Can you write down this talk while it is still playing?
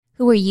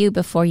Who were you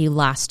before you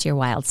lost your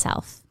wild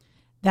self?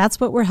 That's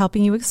what we're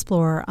helping you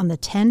explore on the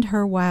Tend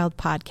Her Wild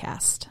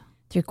podcast.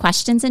 Through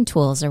questions and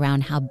tools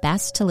around how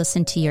best to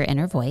listen to your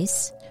inner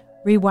voice,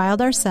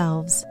 rewild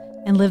ourselves,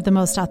 and live the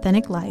most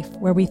authentic life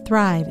where we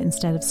thrive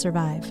instead of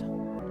survive.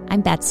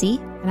 I'm Betsy.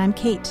 And I'm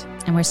Kate.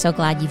 And we're so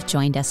glad you've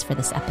joined us for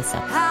this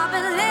episode.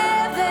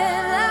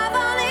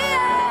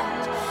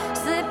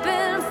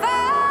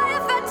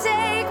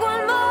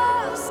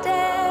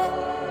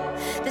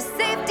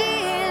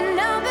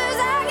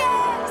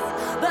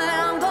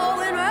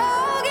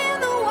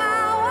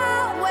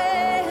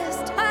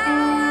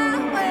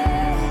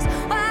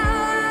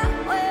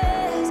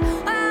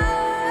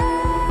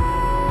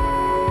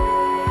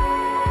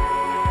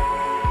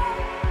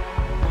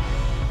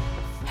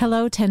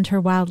 Hello, Tend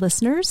Her Wild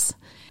listeners.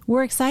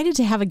 We're excited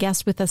to have a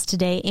guest with us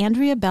today,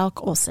 Andrea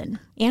Belk Olson.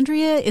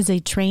 Andrea is a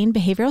trained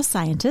behavioral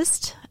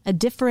scientist, a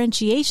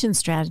differentiation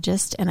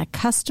strategist, and a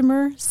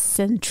customer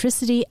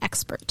centricity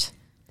expert.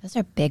 Those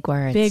are big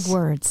words. Big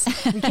words.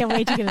 We can't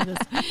wait to get into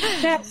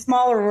this. That's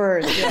smaller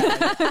words.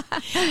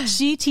 Yeah.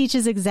 She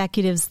teaches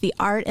executives the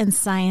art and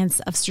science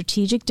of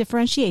strategic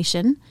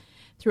differentiation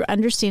through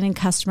understanding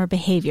customer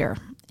behavior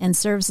and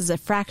serves as a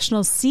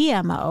fractional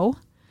CMO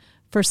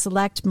for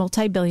select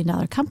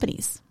multi-billion-dollar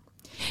companies.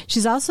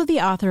 She's also the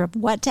author of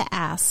What to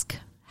Ask,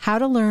 How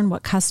to Learn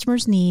What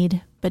Customers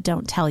Need But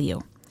Don't Tell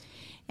You.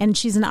 And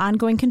she's an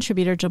ongoing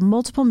contributor to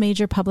multiple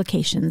major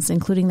publications,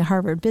 including the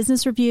Harvard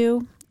Business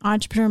Review,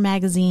 Entrepreneur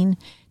Magazine,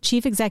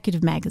 Chief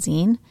Executive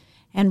Magazine,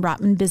 and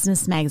Rotman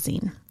Business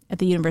Magazine at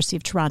the University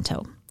of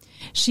Toronto.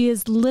 She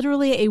is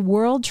literally a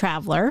world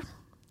traveler,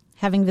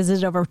 having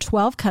visited over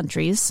 12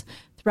 countries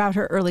throughout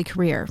her early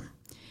career.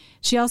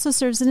 She also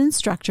serves as an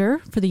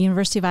instructor for the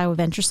University of Iowa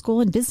Venture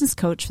School and business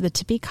coach for the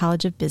Tippie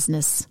College of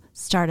Business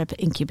Startup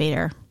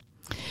Incubator.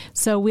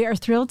 So we are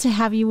thrilled to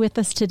have you with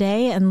us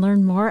today and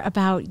learn more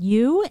about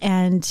you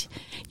and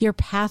your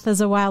path as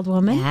a wild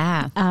woman.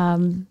 Yeah.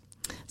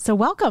 So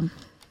welcome.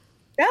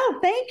 Oh,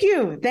 thank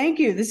you. Thank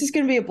you. This is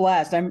going to be a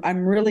blast. I'm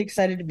really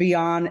excited to be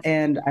on,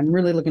 and I'm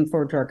really looking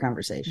forward to our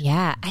conversation.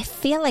 Yeah. I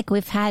feel like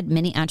we've had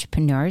many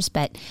entrepreneurs,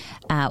 but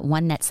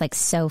one that's like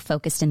so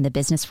focused in the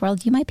business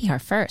world, you might be our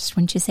first.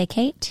 Wouldn't you say,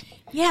 Kate?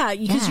 Yeah,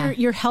 because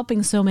you're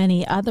helping so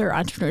many other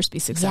entrepreneurs be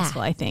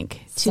successful, I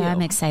think, too. So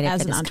I'm excited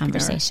for this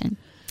conversation.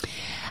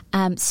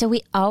 So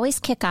we always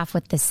kick off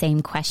with the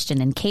same question,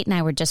 and Kate and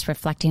I were just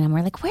reflecting, and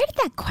we're like, where did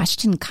that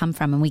question come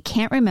from? And we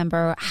can't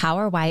remember how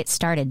or why it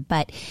started,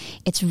 but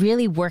it's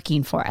really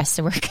working for us.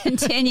 So we're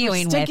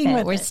continuing with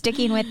it. We're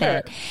sticking with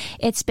it.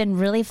 It's been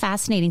really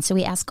fascinating. So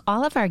we ask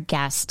all of our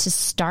guests to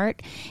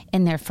start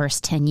in their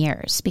first 10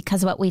 years,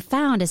 because what we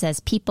found is as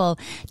people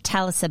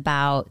tell us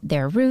about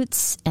their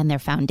roots and their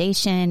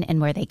foundation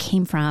and where they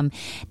came from,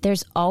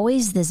 there's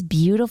always this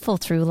beautiful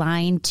through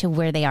line to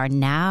where they are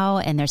now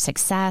and their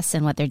success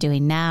and what they're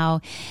doing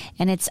now.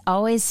 And it's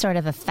always sort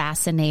of a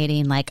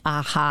fascinating, like,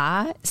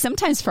 aha.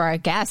 Sometimes for our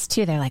guests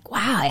too, they're like,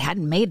 wow, I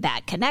hadn't made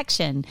that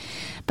connection.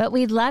 But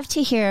we'd love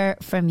to hear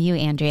from you,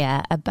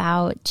 Andrea,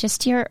 about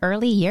just your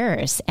early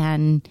years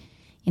and,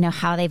 you know,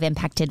 how they've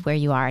impacted where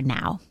you are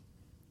now.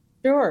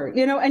 Sure.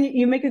 You know, and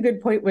you make a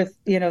good point with,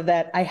 you know,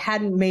 that I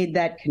hadn't made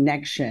that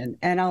connection.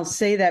 And I'll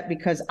say that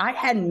because I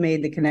hadn't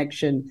made the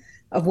connection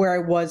of where I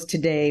was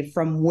today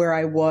from where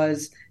I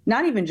was,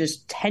 not even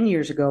just 10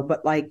 years ago,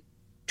 but like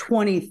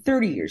 20,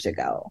 30 years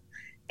ago.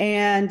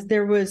 And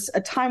there was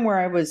a time where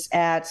I was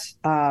at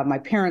my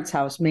parents'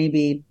 house,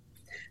 maybe,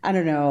 I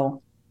don't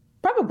know,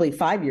 probably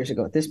 5 years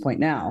ago at this point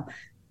now,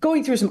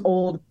 going through some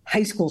old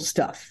high school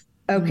stuff.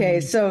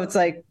 Okay. So it's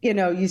like, you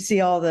know, you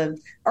see all the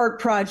art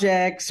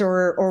projects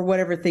or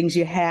whatever things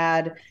you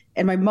had.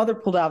 And my mother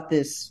pulled out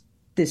this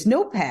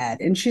notepad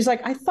and she's like,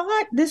 I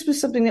thought this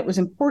was something that was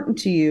important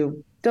to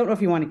you. Don't know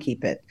if you want to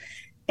keep it.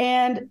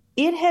 And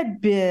it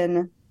had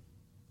been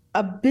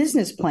a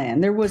business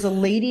plan. There was a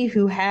lady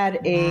who had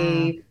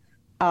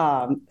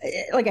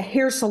like a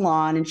hair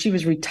salon, and she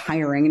was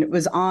retiring, and it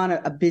was on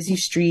a busy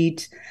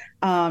street,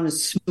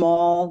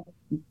 small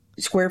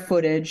square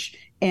footage.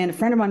 And a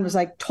friend of mine was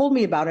like, told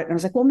me about it. And I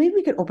was like, well, maybe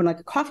we could open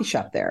like a coffee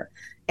shop there.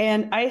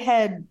 And I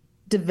had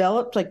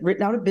developed, like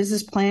written out a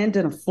business plan,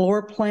 done a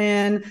floor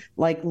plan,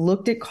 like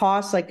looked at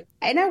costs, like,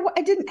 and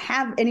I didn't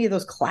have any of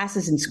those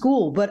classes in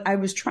school, but I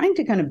was trying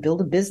to kind of build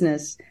a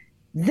business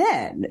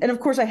then. And of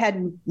course I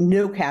had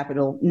no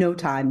capital, no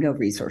time, no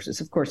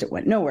resources. Of course it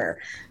went nowhere.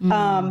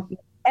 And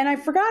I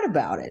forgot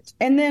about it.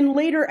 And then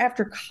later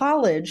after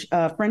college,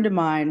 a friend of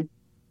mine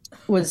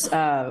was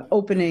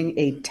opening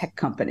a tech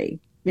company.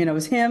 You know, it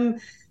was him,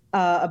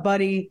 a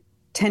buddy,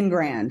 10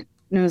 grand.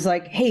 And it was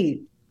like,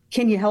 hey,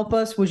 can you help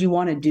us? Would you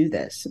want to do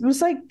this? And I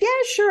was like, yeah,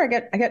 sure.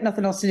 I got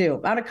nothing else to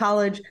do. Out of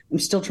college, I'm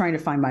still trying to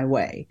find my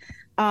way.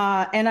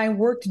 And I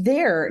worked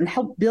there and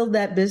helped build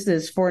that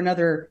business for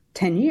another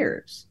 10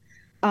 years.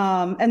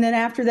 And then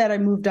after that, I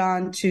moved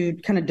on to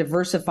kind of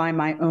diversify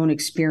my own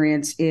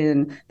experience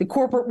in the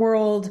corporate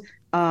world,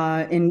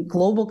 in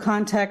global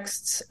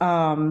contexts,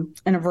 in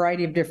a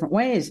variety of different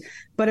ways.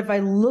 But if I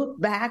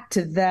look back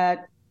to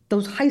that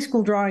those high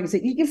school drawings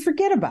that you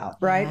forget about,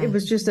 right? Yeah. It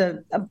was just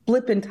a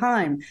blip in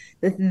time.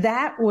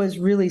 That was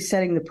really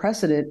setting the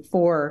precedent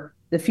for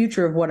the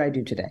future of what I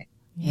do today.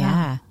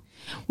 Yeah.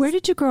 Where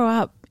did you grow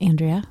up,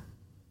 Andrea?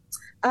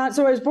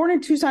 So I was born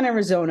in Tucson,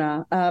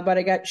 Arizona, but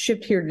I got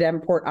shipped here to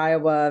Davenport,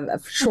 Iowa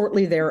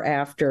shortly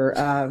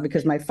thereafter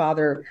because my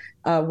father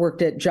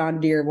worked at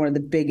John Deere, one of the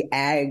big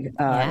ag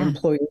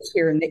employers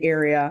here in the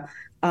area.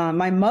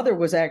 My mother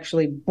was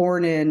actually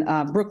born in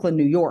Brooklyn,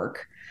 New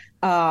York,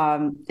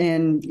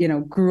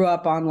 and, grew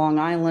up on Long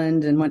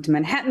Island and went to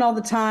Manhattan all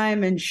the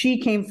time. And she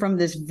came from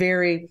this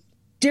very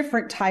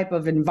different type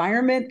of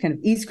environment, kind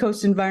of East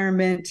Coast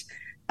environment.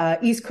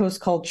 East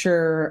Coast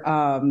culture,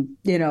 a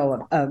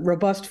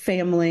robust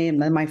family. And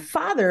then my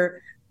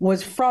father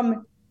was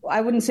from,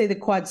 I wouldn't say the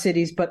Quad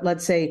Cities, but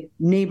let's say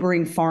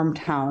neighboring farm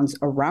towns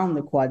around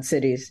the Quad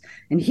Cities.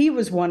 And he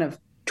was one of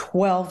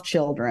 12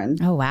 children.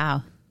 Oh,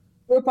 wow.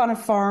 Grew up on a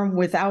farm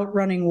without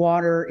running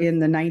water in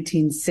the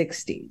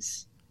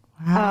 1960s.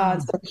 Wow.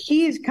 So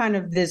he's kind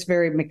of this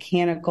very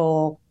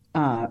mechanical,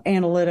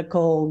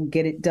 analytical,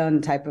 get it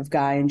done type of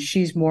guy. And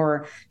she's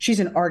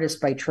an artist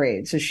by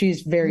trade. So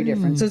she's very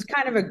different. So it's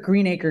kind of a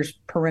Green Acres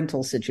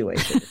parental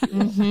situation.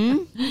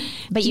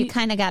 But you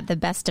kind of got the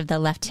best of the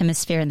left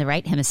hemisphere and the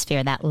right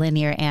hemisphere, that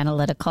linear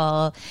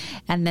analytical,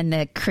 and then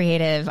the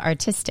creative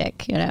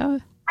artistic,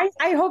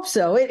 I hope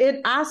so.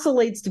 It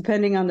oscillates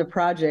depending on the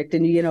project,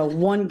 and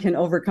one can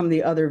overcome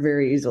the other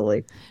very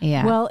easily.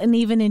 Yeah. Well, and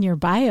even in your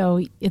bio,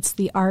 it's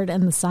the art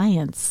and the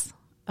science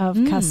of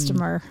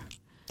customer.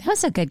 That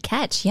was a good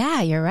catch.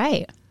 Yeah, you're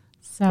right.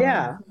 So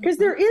Yeah, because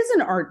there is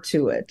an art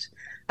to it.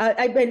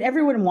 And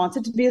everyone wants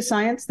it to be a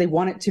science. They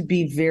want it to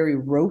be very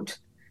rote.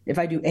 If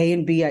I do A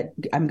and B,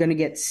 I'm going to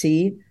get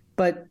C.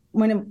 But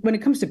when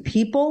it comes to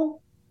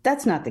people,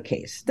 that's not the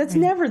case. That's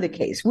never the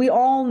case. We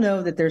all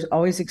know that there's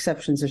always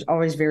exceptions. There's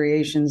always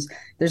variations.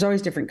 There's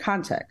always different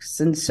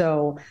contexts. And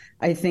so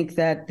I think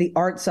that the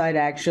art side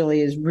actually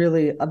is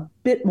really a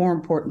bit more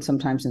important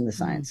sometimes than the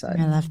science side.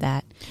 I love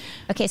that.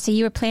 Okay, so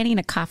you were planning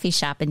a coffee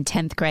shop in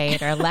 10th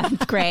grade or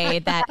 11th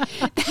grade. That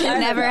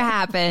never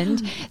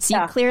happened. So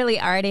you clearly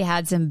already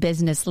had some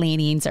business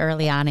leanings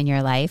early on in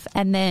your life.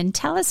 And then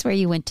tell us where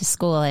you went to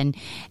school and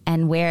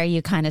where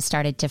you kind of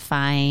started to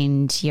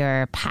find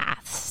your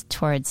path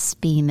towards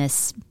being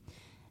this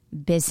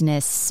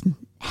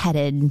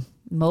business-headed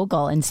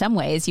mogul. In some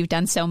ways, you've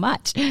done so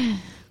much.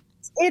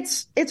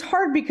 It's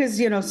hard because,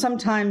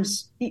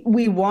 sometimes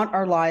we want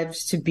our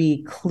lives to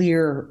be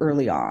clear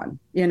early on.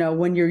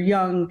 When you're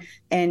young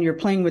and you're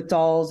playing with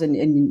dolls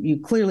and you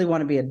clearly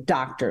want to be a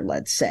doctor,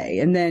 let's say,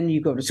 and then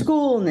you go to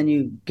school and then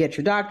you get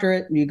your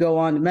doctorate and you go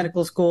on to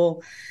medical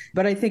school.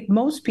 But I think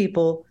most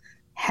people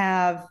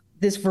have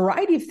this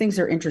variety of things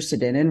they're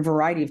interested in and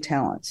variety of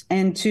talents.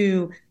 And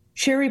to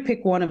cherry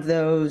pick one of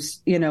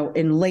those,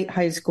 in late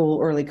high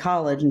school, early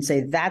college and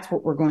say, that's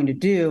what we're going to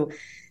do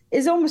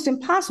is almost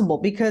impossible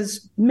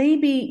because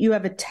maybe you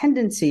have a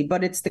tendency,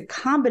 but it's the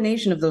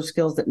combination of those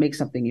skills that make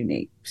something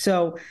unique.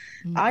 So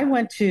I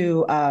went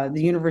to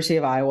the University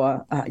of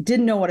Iowa. I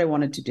didn't know what I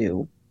wanted to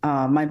do.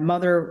 My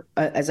mother,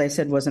 as I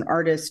said, was an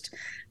artist.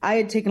 I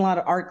had taken a lot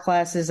of art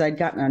classes. I'd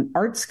gotten an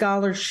art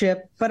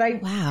scholarship, but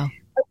I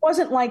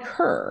wasn't like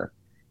her.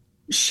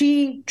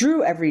 She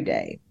drew every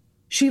day.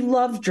 She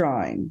loved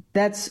drawing.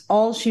 That's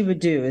all she would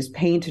do is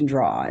paint and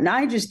draw. And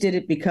I just did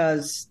it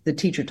because the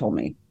teacher told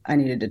me I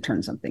needed to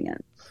turn something in.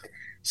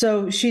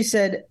 So she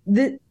said,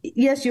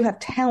 yes, you have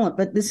talent,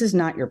 but this is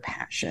not your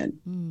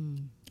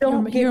passion.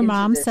 Your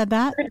mom said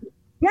that?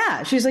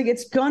 Yeah. She's like,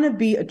 it's going to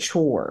be a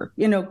chore,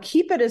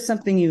 keep it as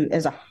something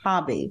as a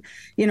hobby.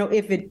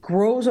 If it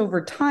grows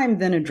over time,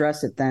 then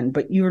address it then,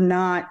 but you're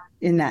not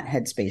in that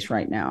headspace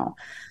right now.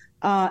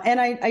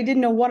 And I didn't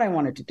know what I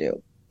wanted to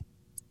do.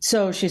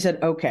 So she said,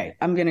 okay,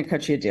 I'm going to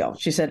cut you a deal.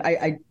 She said,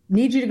 I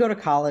need you to go to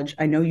college.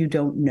 I know you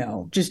don't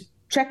know. Just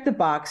check the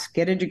box,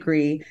 get a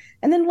degree.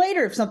 And then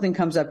later, if something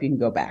comes up, you can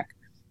go back.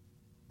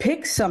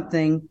 Pick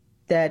something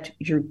that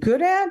you're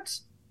good at,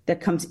 that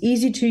comes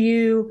easy to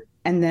you,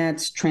 and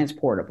that's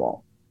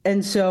transportable.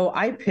 And so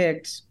I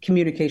picked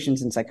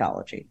communications and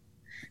psychology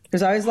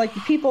because I always like the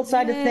people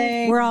side of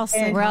things. We're all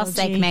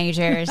psych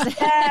majors.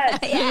 Yes.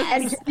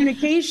 And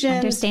communication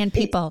understand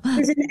people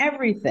is in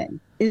everything.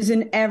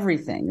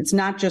 It's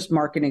not just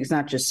marketing. It's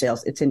not just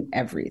sales. It's in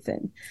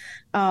everything.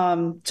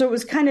 So it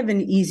was kind of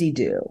an easy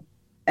do.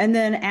 And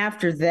then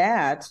after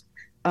that,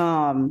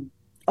 a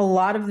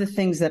lot of the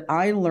things that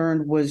I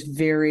learned was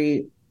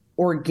very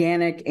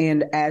organic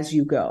and as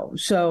you go.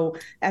 So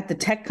at the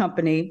tech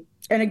company,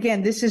 and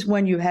again, this is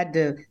when you had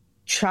to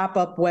chop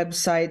up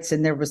websites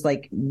and there was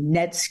like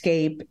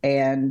Netscape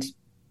and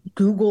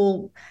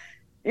Google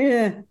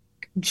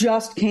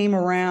just came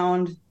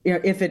around.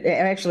 If it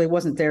actually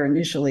wasn't there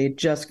initially, it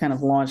just kind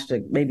of launched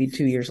maybe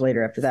 2 years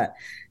later after that.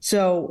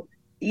 So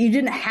you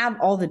didn't have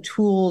all the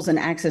tools and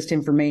access to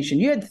information.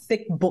 You had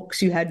thick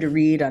books you had to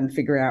read on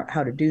figuring out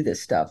how to do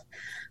this stuff.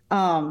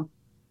 And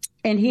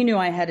he knew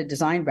I had a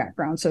design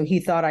background, so he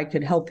thought I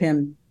could help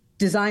him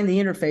design the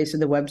interface of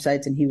the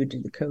websites and he would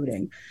do the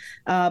coding.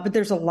 But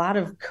there's a lot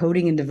of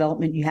coding and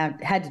development you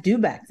had to do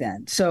back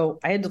then. So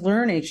I had to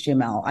learn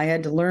HTML. I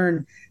had to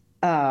learn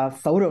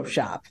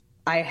Photoshop.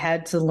 I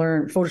had to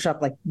learn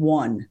Photoshop like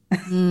one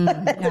at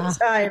the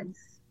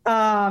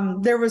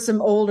time. There was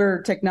some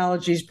older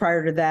technologies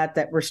prior to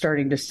that were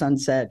starting to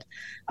sunset.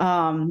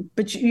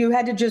 But you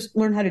had to just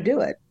learn how to do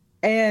it.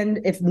 And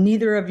if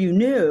neither of you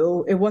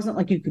knew, it wasn't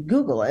like you could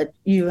Google it.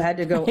 You had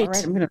to go, all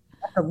right, I'm going to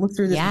have to look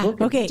through this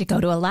book. Okay, to go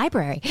to a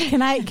library.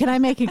 Can I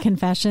make a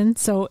confession?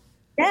 So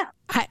yeah,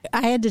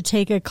 I had to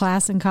take a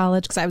class in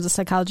college because I was a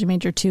psychology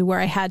major too,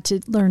 where I had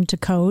to learn to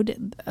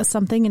code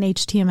something in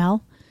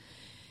HTML.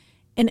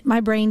 And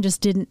my brain just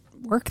didn't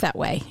work that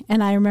way.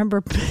 And I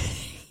remember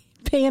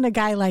paying a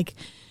guy like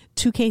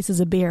 2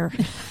 cases of beer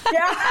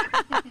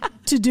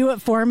to do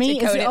it for me.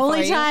 It's the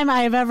only time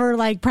I have ever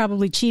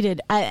probably cheated.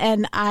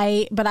 But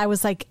I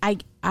was like,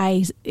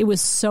 it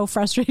was so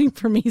frustrating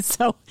for me.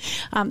 So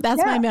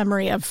that's my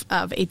memory of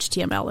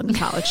HTML in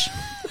college.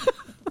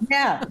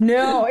 Yeah,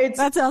 no,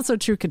 that's also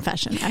true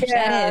confession. Actually.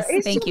 Yeah, it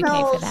is. Thank you,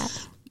 Kate, for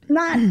that.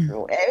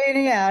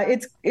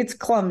 It's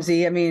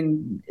clumsy. I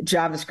mean,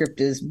 JavaScript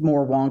is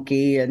more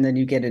wonky, and then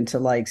you get into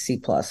like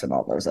C+ and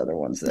all those other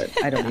ones that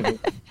I don't even.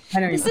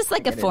 This is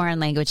like a foreign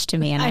language to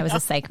me, and I was a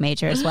psych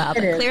major as well.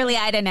 But clearly,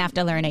 I didn't have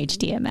to learn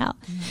HTML.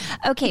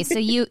 Okay, so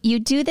you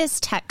do this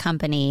tech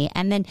company,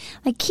 and then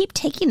keep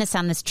taking us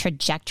on this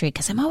trajectory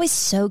because I'm always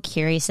so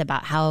curious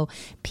about how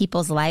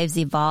people's lives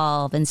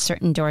evolve, and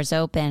certain doors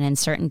open and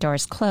certain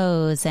doors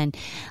close, and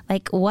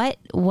what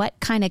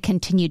kind of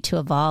continued to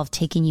evolve,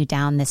 taking you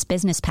down this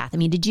business path. I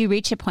mean, did you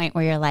reach a point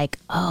where you're like,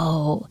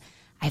 oh,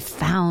 I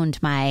found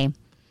my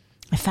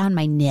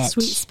niche,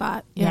 sweet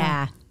spot?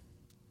 Yeah.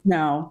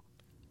 No.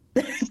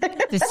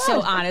 Just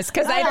so honest,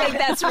 because I think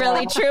that's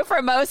really true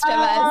for most of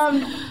us.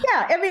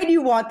 Yeah, I mean,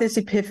 you want this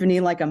epiphany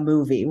like a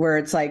movie where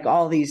it's like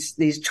all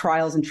these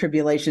trials and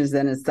tribulations,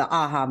 then it's the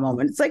aha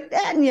moment. It's like,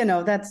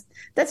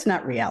 that's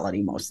not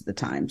reality most of the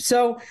time.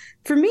 So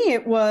for me,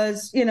 it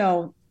was,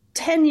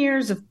 10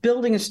 years of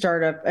building a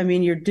startup. I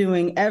mean, you're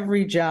doing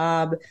every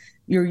job.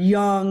 You're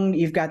young,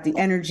 you've got the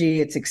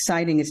energy, it's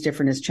exciting, it's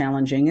different, it's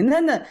challenging. And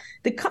then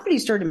the company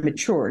started to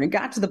mature, and it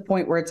got to the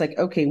point where it's like,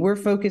 okay, we're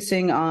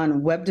focusing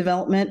on web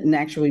development and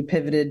actually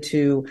pivoted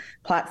to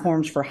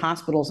platforms for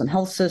hospitals and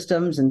health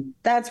systems. And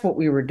that's what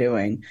we were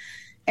doing.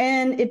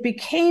 And it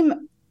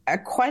became a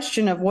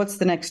question of what's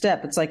the next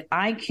step. It's like,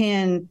 I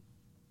can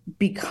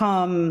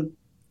become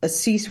a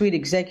C-suite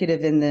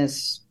executive in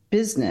this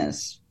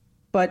business,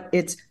 but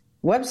it's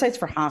websites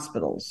for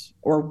hospitals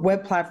or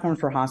web platforms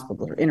for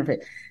hospitals or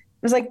interface.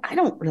 I was like,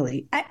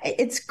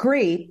 it's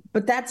great,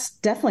 but that's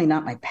definitely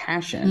not my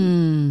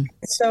passion.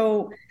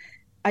 So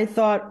I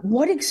thought,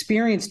 what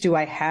experience do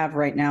I have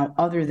right now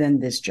other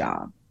than this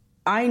job?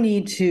 I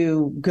need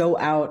to go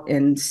out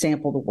and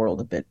sample the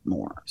world a bit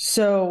more.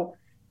 So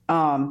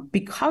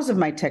because of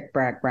my tech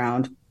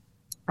background,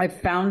 I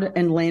found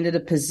and landed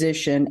a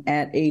position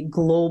at a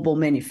global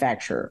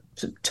manufacturer.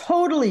 So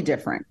totally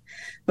different.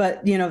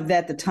 But,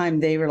 at the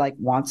time they were like,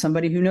 want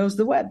somebody who knows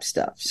the web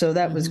stuff. So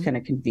that was kind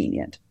of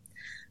convenient.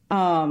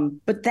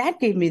 But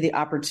that gave me the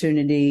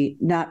opportunity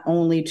not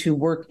only to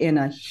work in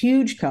a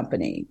huge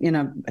company,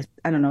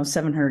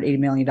 $780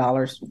 million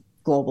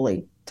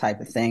globally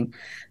type of thing,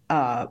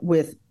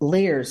 with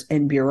layers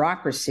and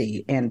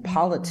bureaucracy and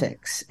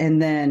politics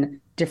and then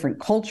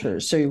different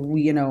cultures. So,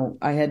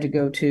 I had to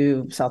go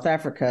to South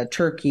Africa,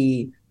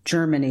 Turkey,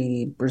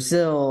 Germany,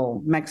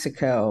 Brazil,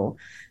 Mexico,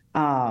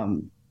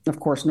 of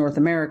course, North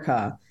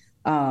America,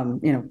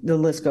 the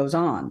list goes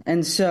on.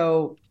 And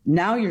so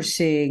now you're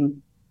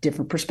seeing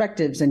different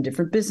perspectives and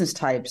different business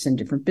types and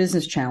different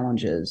business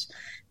challenges.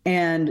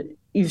 And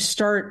you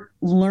start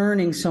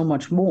learning so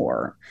much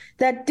more.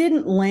 That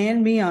didn't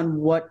land me on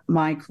what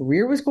my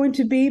career was going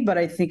to be, but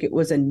I think it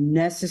was a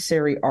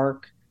necessary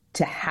arc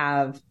to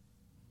have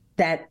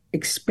that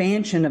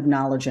expansion of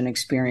knowledge and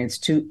experience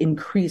to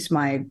increase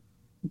my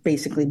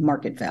basically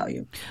market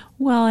value.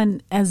 Well,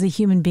 and as a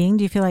human being,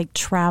 do you feel like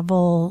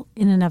travel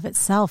in and of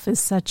itself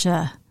is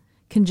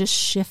can just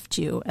shift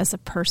you as a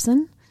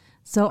person?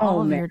 So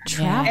all of your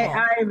travel.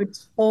 I would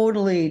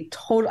totally.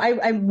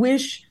 I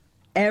wish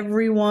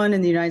everyone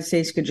in the United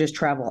States could just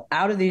travel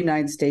out of the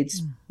United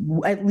States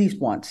at least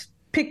once.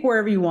 Pick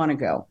wherever you want to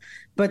go.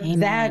 But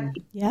that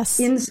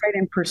insight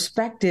and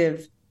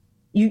perspective,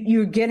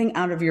 you're getting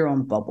out of your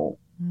own bubble.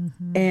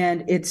 Mm-hmm.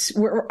 And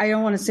I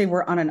don't want to say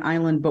we're on an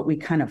island, but we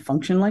kind of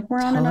function like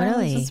we're on an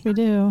island. Yes, we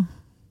do.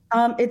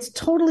 It's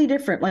totally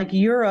different. Like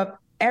Europe,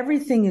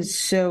 everything is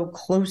so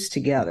close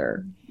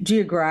together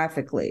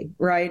geographically,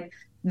 right?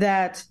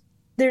 That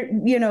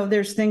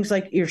there's things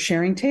like you're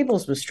sharing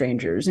tables with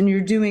strangers and you're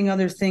doing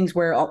other things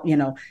where,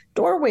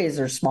 doorways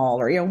are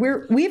smaller.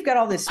 We've got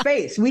all this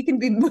space. We can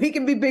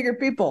be bigger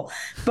people,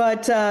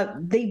 but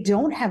they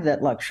don't have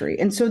that luxury.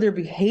 And so their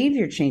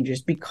behavior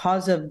changes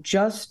because of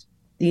just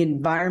the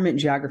environment and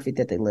geography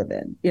that they live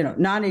in,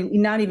 not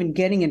even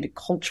getting into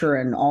culture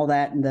and all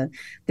that and the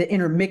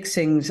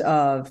intermixings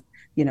of,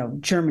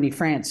 Germany,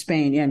 France,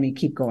 Spain. I mean,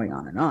 keep going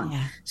on and on.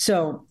 Yeah.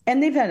 So,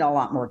 and they've had a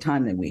lot more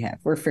time than we have.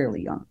 We're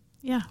fairly young.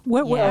 Yeah.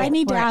 I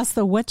need to ask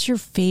though, what's your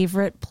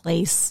favorite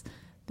place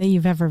that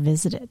you've ever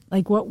visited?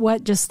 Like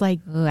what just like,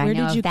 where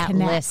did you that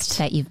connect? list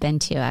that you've been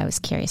to? I was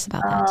curious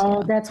about that too.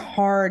 Oh, that's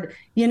hard.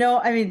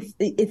 I mean,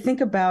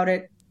 think about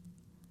it.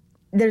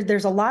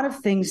 There's a lot of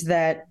things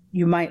that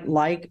you might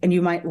like, and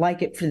you might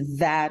like it for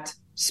that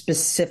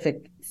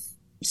specific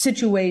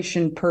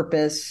situation,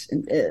 purpose,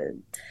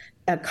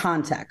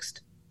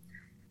 context.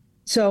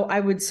 So I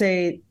would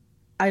say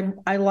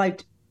I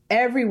liked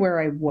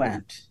everywhere I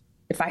went.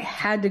 If I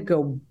had to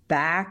go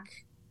back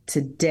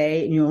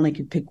today and you only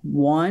could pick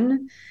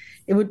one,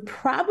 it would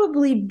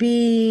probably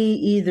be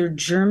either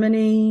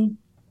Germany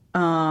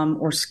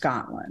or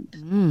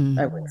Scotland,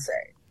 I would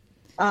say.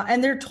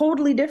 And they're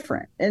totally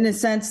different in the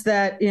sense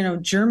that,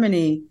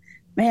 Germany,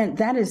 man,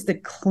 that is the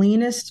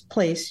cleanest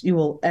place you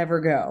will ever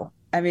go.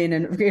 I mean,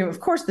 and of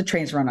course the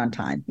trains run on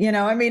time,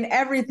 I mean,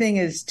 everything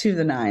is to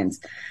the nines,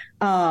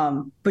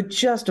 but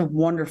just a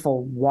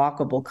wonderful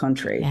walkable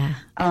country. Yeah.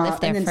 I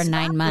lived there for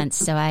 9 months.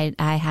 So I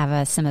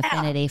have some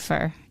affinity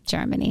for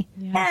Germany.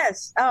 Yeah.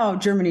 Yes. Oh,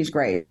 Germany's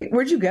great.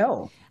 Where'd you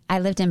go? I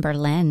lived in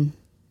Berlin.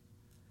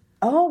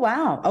 Oh,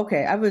 wow.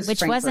 Okay. Which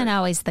Frankfurt. wasn't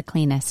always the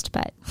cleanest,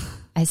 but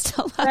I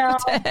still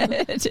loved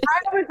it.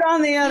 I was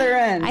on the other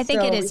end. I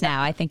think it is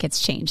now. I think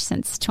it's changed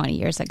since 20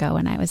 years ago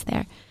when I was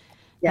there.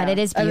 Yeah, but it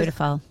is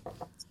beautiful.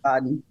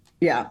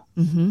 Yeah.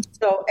 Mm-hmm.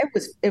 So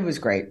it was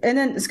great. And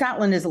then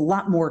Scotland is a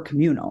lot more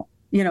communal,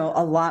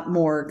 a lot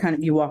more kind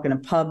of, you walk in a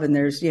pub and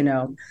there's,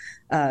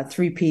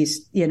 3-piece,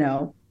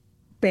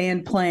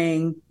 band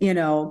playing,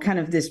 kind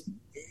of this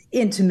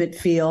intimate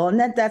feel. And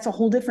that's a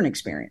whole different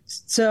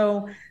experience.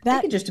 So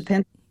that it just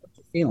depends on what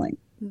you're feeling.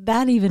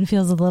 That even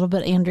feels a little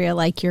bit, Andrea,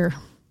 like you're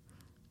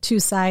two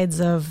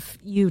sides of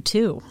you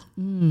too.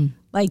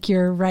 Like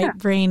your right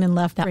brain and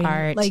left brain.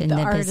 Art like and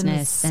the art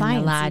business and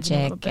the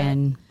logic.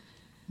 And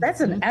that's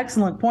an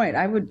excellent point.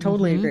 I would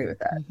totally agree with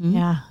that.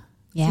 Yeah.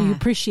 Yeah. So you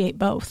appreciate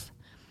both.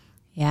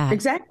 Yeah.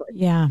 Exactly.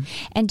 Yeah.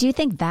 And do you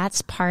think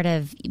that's part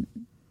of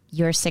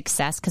your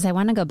success? Because I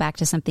want to go back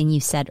to something you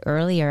said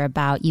earlier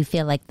about you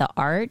feel like the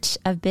art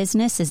of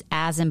business is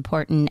as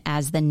important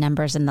as the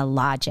numbers and the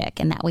logic,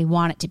 and that we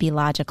want it to be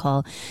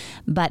logical,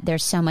 but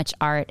there's so much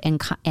art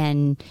and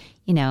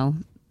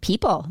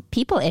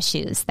people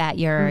issues that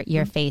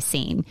you're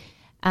facing.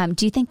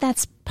 Do you think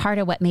that's part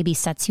of what maybe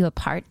sets you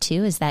apart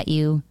too? Is that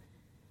you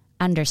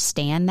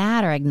understand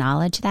that or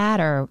acknowledge that?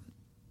 Or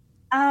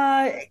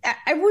I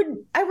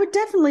would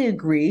definitely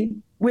agree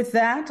with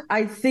that.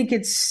 I think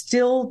it's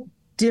still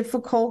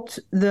difficult,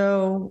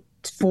 though,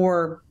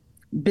 for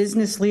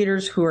business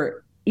leaders who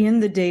are in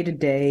the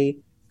day-to-day,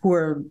 who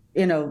are,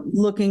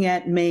 looking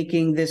at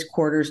making this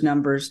quarter's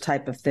numbers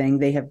type of thing.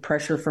 They have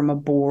pressure from a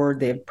board,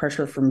 they have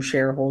pressure from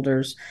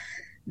shareholders,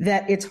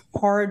 that it's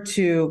hard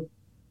to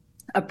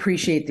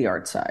appreciate the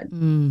art side.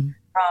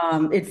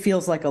 It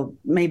feels like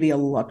maybe a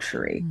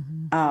luxury.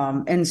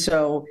 And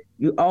so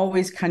you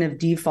always kind of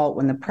default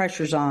when the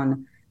pressure's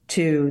on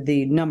to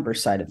the number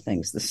side of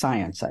things, the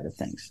science side of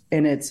things.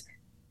 And it's,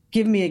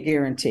 give me a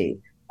guarantee.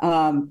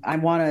 I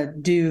want to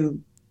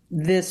do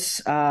this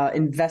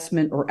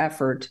investment or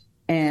effort.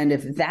 And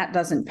if that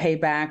doesn't pay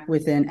back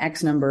within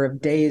X number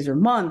of days or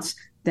months,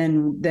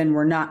 then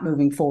we're not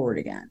moving forward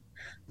again.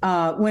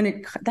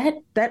 When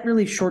that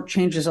really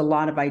shortchanges a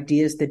lot of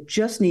ideas that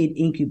just need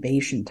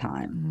incubation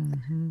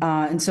time.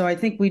 And so I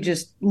think we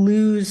just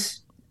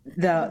lose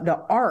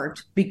the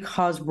art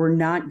because we're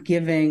not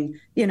giving,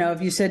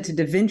 if you said to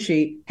Da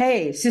Vinci,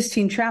 hey,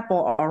 Sistine Chapel,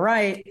 all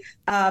right,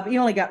 but you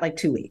only got like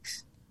 2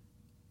 weeks.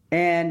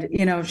 And,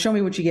 show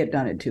me what you get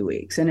done in 2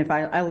 weeks. And if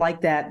I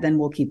like that, then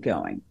we'll keep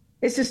going.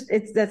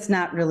 That's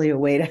not really a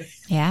way to,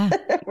 way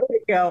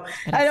to go.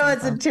 I know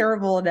it's a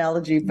terrible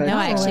analogy, but no,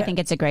 I actually think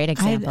it's a great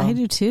example. I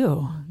do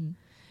too.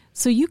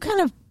 So you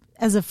kind of,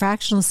 as a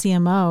fractional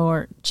CMO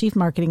or chief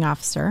marketing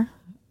officer,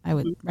 I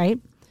would, right?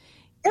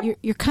 Yep.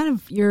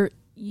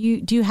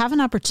 Do you have an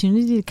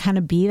opportunity to kind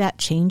of be that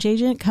change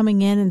agent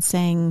coming in and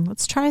saying,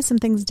 let's try some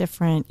things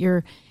different?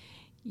 You're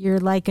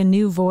like a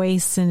new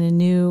voice and a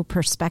new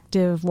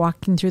perspective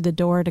walking through the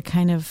door to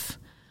kind of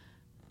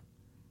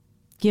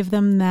give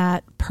them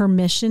that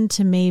permission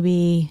to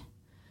maybe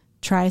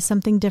try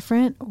something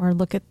different or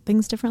look at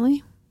things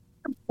differently?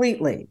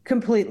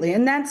 Completely.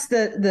 And that's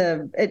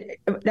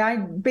I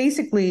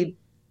basically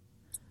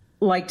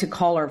like to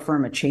call our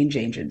firm a change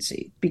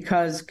agency,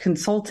 because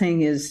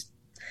consulting is,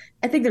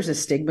 I think there's a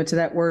stigma to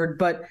that word,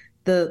 but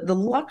the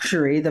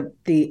luxury,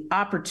 the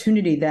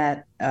opportunity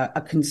that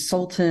a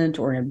consultant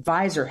or an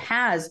advisor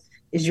has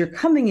is you're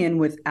coming in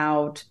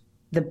without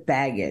the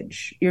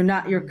baggage.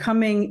 You're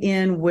coming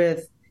in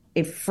with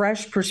a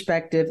fresh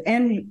perspective,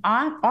 and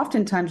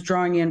oftentimes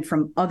drawing in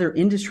from other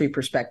industry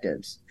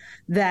perspectives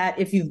that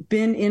if you've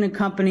been in a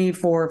company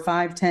for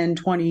 5, 10,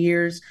 20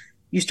 years,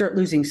 you start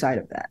losing sight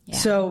of that. Yeah.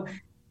 So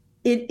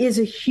it is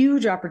a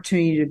huge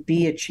opportunity to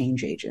be a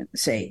change agent.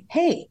 Say,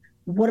 hey,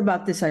 what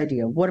about this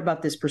idea? What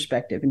about this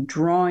perspective? And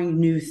drawing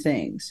new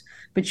things.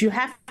 But you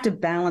have to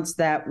balance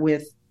that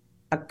with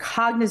a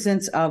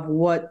cognizance of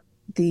what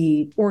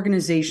the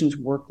organization's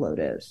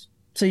workload is.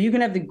 So you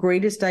can have the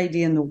greatest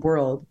idea in the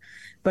world,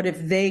 but if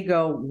they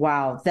go,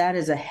 wow, that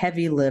is a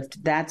heavy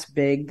lift, that's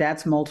big,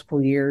 that's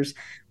multiple years,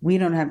 we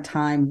don't have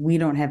time, we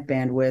don't have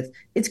bandwidth,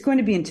 it's going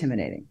to be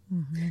intimidating.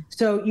 Mm-hmm.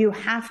 So you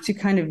have to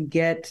kind of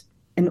get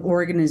an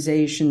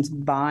organization's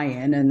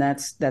buy-in, and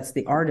that's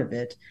the art of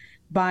it,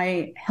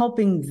 by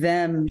helping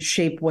them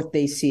shape what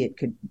they see it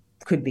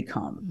could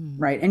become,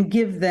 right? And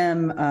give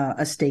them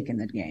a stake in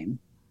the game.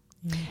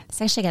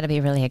 It's actually got to be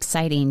really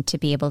exciting to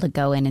be able to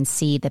go in and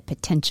see the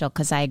potential,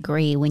 because I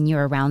agree, when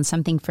you're around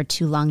something for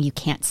too long, you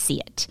can't see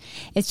it.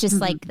 It's just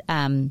like,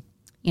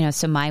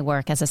 so my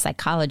work as a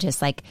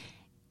psychologist, like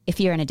if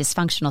you're in a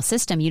dysfunctional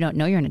system, you don't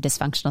know you're in a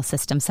dysfunctional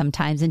system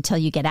sometimes until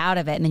you get out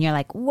of it. And then you're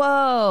like,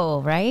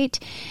 whoa, right?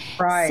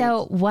 Right.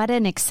 So what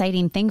an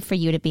exciting thing for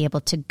you to be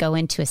able to go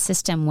into a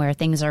system where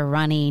things are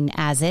running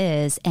as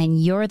is,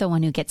 and you're the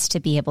one who gets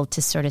to be able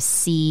to sort of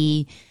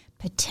see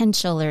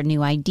potential or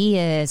new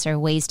ideas or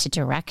ways to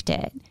direct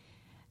it.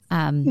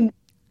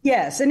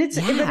 Yes. And but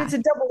it's a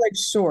double-edged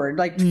sword,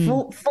 like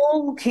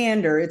full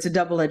candor. It's a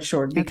double-edged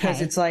sword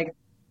because it's like,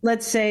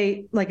 let's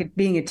say like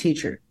being a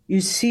teacher, you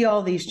see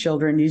all these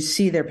children, you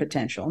see their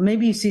potential.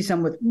 Maybe you see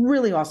some with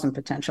really awesome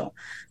potential,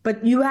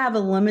 but you have a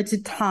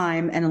limited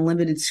time and a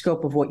limited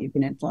scope of what you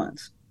can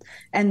influence.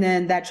 And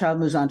then that child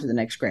moves on to the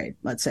next grade,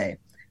 let's say,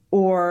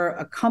 or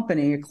a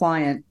company, a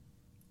client,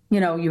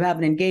 you have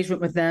an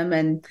engagement with them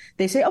and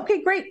they say,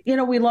 okay, great.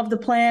 We love the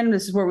plan.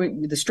 This is where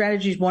the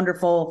strategy is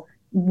wonderful.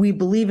 We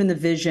believe in the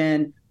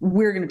vision.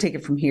 We're going to take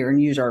it from here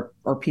and use our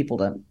people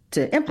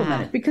to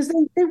implement it because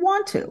they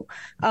want to.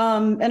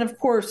 And of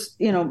course,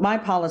 my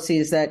policy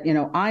is that,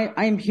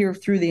 I'm here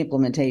through the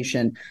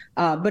implementation.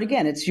 But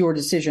again, it's your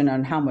decision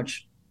on how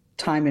much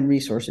time and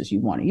resources you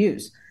want to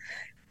use.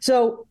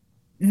 So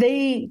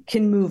they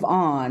can move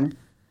on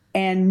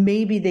and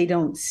maybe they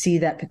don't see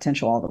that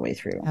potential all the way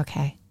through.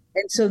 Okay.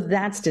 And so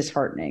that's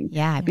disheartening.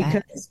 Yeah, I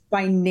bet. Because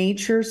by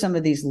nature, some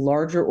of these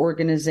larger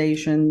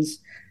organizations,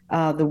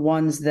 the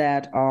ones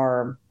that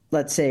are,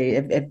 let's say,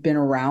 have been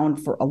around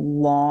for a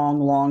long,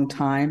 long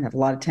time, have a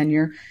lot of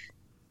tenure,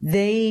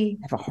 they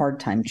have a hard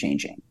time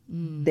changing.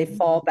 Mm. They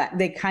fall back.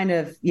 They kind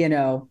of,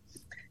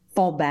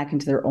 fall back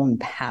into their own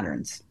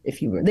patterns,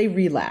 if you will. They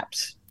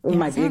relapse. It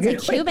might be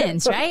like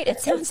humans, right? It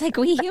sounds like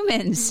we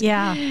humans.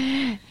 Yeah.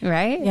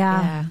 Right?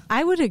 Yeah.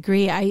 I would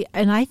agree.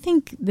 I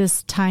think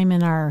this time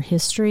in our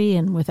history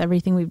and with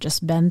everything we've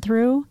just been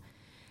through,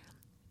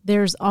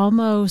 there's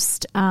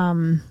almost,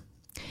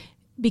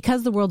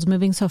 because the world's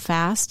moving so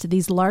fast,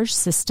 these large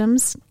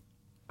systems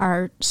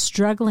are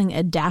struggling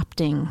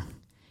adapting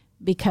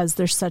because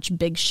there's such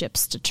big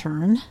ships to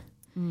turn.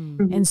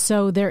 Mm-hmm. And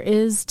so there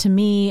is, to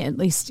me, at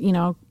least,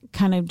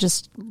 kind of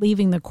just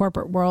leaving the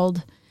corporate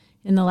world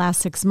in the last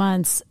 6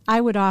 months,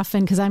 I would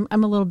often, because I'm a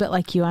little bit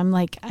like you, I'm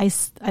like,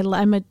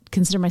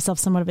 consider myself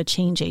somewhat of a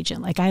change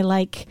agent. Like I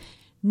like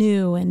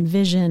new and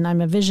vision. I'm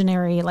a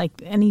visionary, like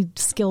any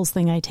skills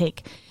thing I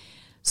take.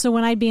 So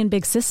when I'd be in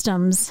big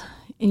systems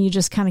and you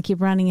just kind of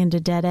keep running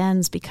into dead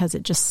ends because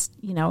it just,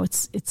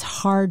 it's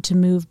hard to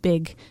move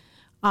big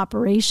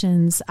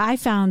operations. I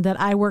found that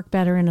I work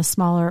better in a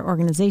smaller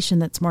organization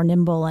that's more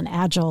nimble and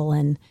agile.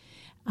 And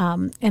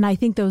I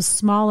think those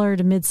smaller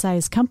to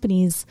mid-sized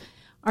companies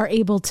are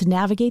able to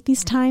navigate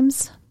these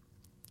times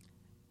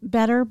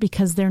better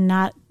because they're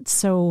not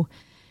so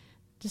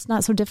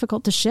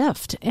difficult to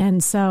shift.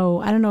 And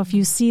so I don't know if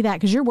you see that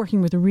because you're working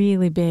with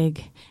really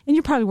big, and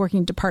you're probably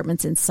working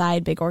departments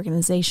inside big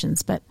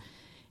organizations, but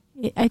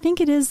I think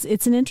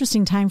it's an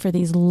interesting time for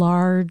these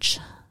large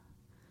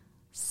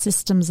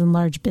systems and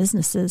large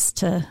businesses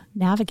to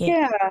navigate.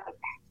 Yeah.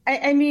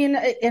 I mean,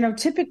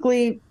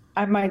 typically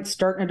I might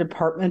start in a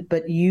department,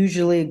 but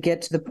usually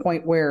get to the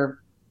point where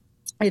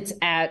it's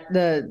at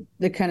the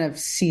kind of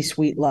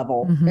C-suite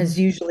level is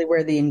usually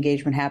where the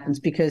engagement happens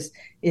because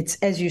it's,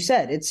 as you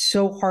said, it's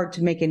so hard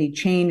to make any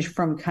change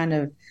from kind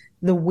of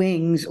the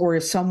wings or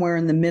somewhere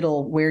in the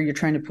middle where you're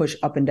trying to push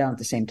up and down at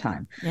the same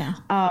time. Yeah.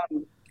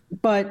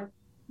 But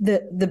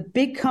the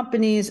big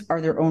companies are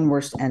their own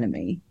worst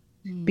enemy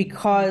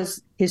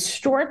because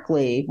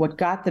historically what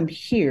got them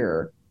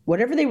here,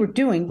 whatever they were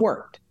doing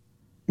worked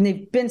and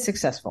they've been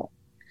successful.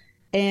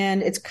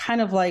 And it's kind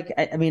of like,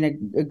 I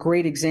mean, a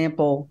great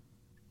example,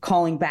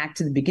 calling back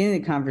to the beginning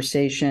of the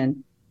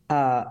conversation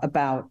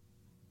about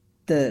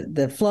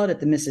the flood at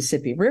the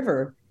Mississippi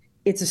River,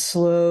 it's a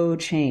slow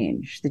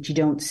change that you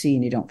don't see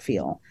and you don't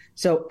feel.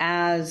 So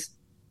as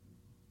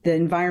the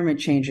environment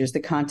changes, the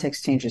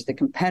context changes, the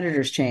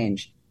competitors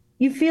change,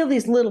 you feel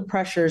these little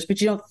pressures,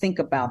 but you don't think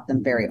about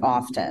them very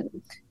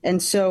often.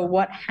 And so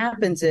what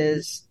happens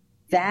is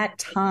that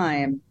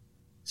time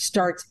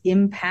starts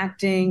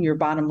impacting your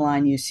bottom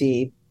line. You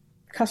see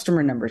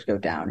customer numbers go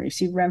down or you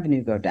see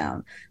revenue go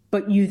down.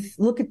 But you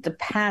look at the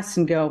past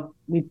and go,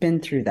 we've been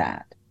through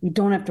that. We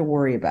don't have to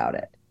worry about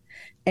it.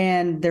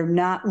 And they're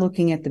not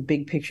looking at the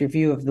big picture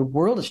view of the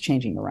world is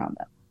changing around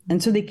them.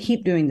 And so they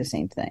keep doing the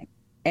same thing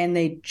and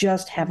they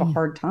just have a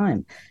hard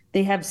time.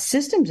 They have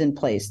systems in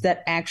place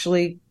that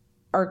actually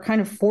are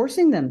kind of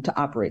forcing them to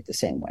operate the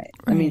same way.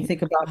 Right. I mean,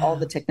 think about all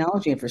the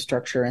technology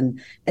infrastructure and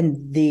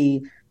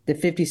the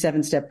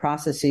 57-step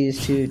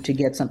processes to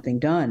get something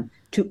done.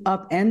 To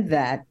upend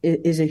that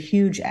is a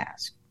huge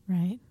ask.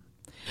 Right.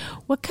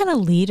 What kind of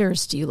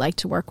leaders do you like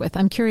to work with?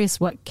 I'm curious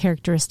what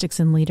characteristics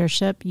in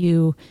leadership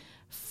you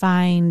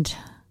find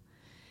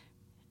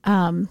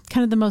kind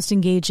of the most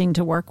engaging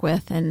to work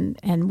with,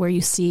 and where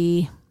you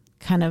see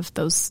kind of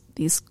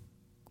these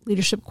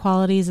leadership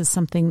qualities as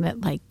something that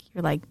like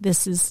you're like,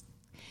 this is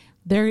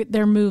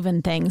they're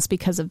moving things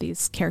because of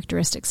these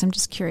characteristics. I'm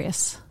just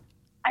curious.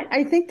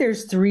 I think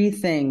there's three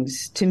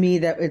things to me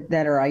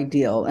that are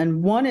ideal,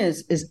 and one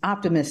is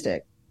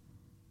optimistic.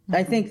 Mm-hmm.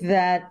 I think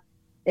that,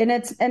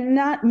 and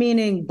not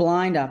meaning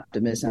blind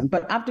optimism,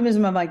 but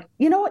optimism of like,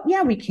 you know what?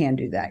 Yeah, we can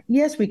do that.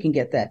 Yes, we can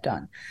get that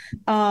done.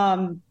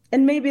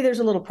 And maybe there's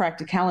a little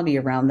practicality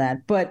around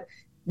that, but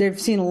they've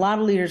seen a lot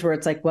of leaders where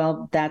it's like,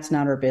 well, that's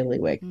not our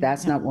bailiwick.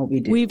 That's not what we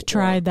do. We've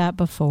tried that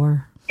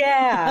before.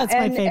 Yeah. That's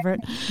my favorite.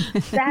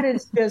 That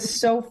is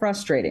just so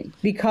frustrating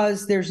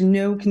because there's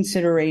no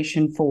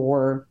consideration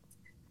for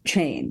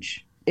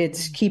change.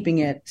 It's keeping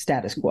it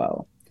status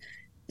quo.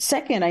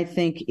 Second, I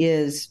think,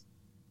 is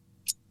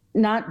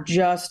not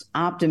just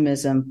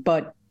optimism,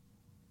 but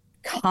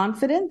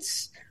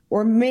confidence,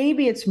 or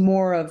maybe it's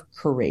more of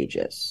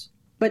courageous,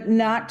 but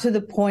not to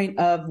the point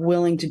of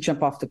willing to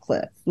jump off the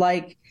cliff.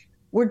 Like,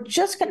 we're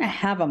just going to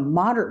have a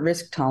moderate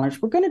risk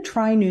tolerance. We're going to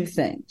try new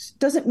things.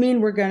 Doesn't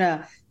mean we're going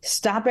to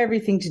stop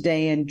everything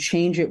today and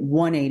change it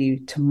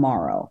 180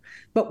 tomorrow,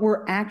 but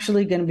we're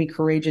actually going to be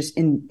courageous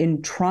in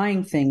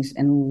trying things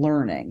and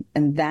learning.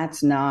 And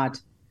that's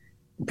not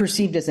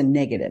perceived as a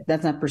negative.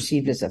 That's not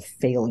perceived as a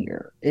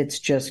failure. It's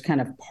just kind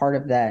of part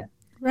of that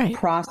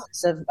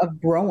process of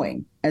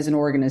growing as an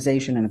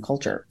organization and a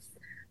culture.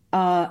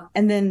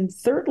 And then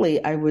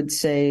thirdly, I would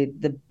say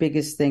the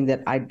biggest thing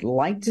that I'd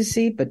like to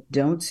see, but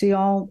don't see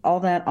all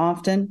that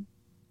often,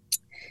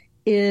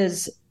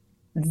 is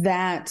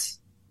that,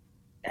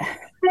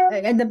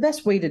 and the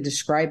best way to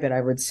describe it,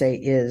 I would say,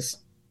 is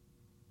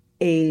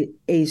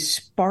a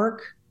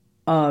spark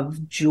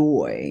of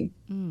joy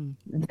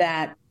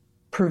that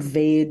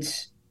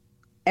pervades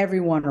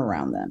everyone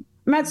around them.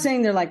 I'm not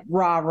saying they're like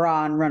rah,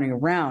 rah and running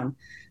around,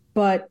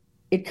 but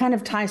it kind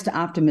of ties to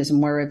optimism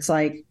where it's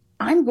like,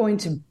 I'm going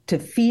to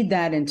feed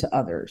that into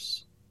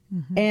others.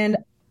 Mm-hmm. And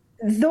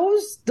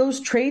those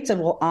traits,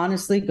 and well,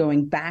 honestly,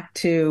 going back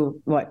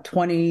to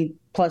 20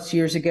 plus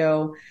years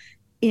ago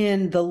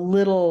in the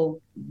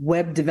little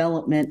web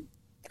development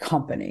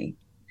company,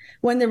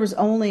 when there was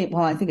only,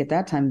 well, I think at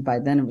that time, by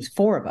then it was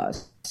 4 of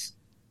us.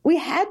 We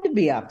had to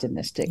be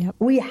optimistic. Yep.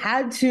 We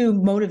had to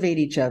motivate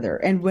each other.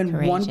 And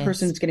when one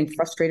person is getting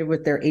frustrated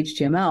with their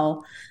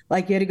HTML,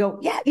 like you had to go,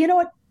 yeah, you know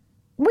what?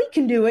 We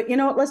can do it. You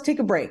know what? Let's take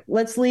a break.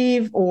 Let's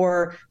leave,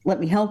 or let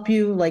me help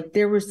you. Like,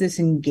 there was this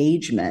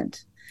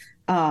engagement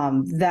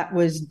that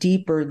was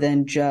deeper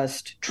than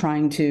just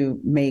trying to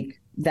make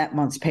that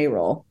month's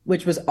payroll,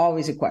 which was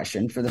always a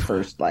question for the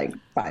first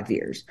 5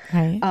 years.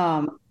 Right.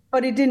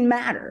 But it didn't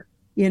matter.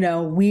 You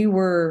know, we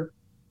were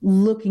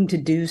looking to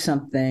do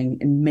something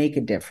and make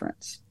a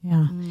difference.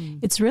 Yeah.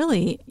 It's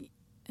really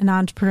an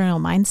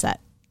entrepreneurial mindset.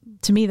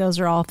 To me, those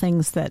are all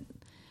things that,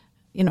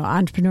 you know,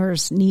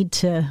 entrepreneurs need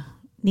to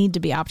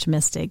be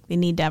optimistic. They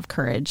need to have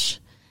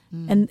courage.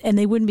 And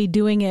they wouldn't be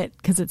doing it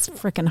because it's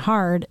freaking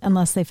hard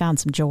unless they found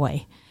some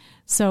joy.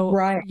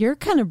 So you're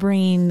kind of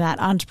bringing that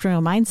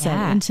entrepreneurial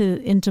mindset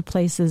into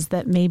places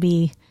that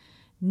maybe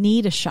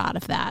need a shot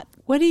of that.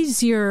 What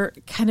is your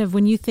kind of,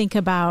 when you think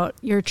about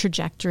your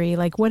trajectory,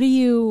 like what are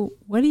your,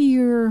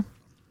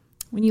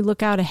 when you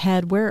look out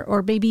ahead, where,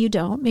 or maybe you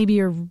don't, maybe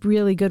you're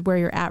really good where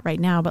you're at right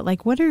now, but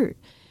like where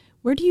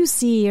do you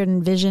see and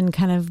envision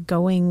kind of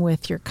going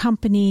with your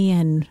company,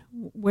 and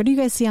what do you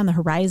guys see on the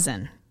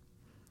horizon?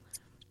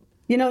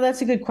 You know,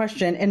 that's a good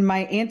question. And my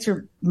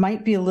answer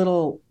might be a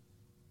little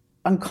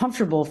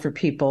uncomfortable for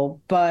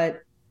people,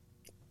 but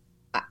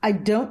I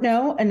don't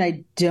know. And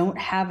I don't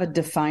have a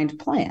defined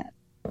plan.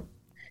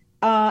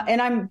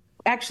 And I'm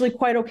actually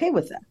quite okay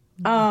with that.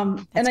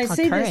 And I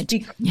say courage.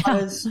 This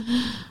because,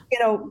 you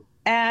know,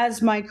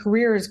 as my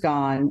career has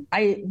gone,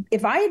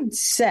 if I had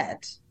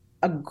set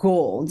a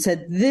goal and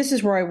said, this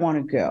is where I want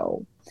to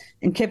go,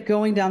 and kept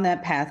going down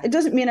that path, it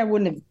doesn't mean I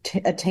wouldn't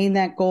have attained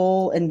that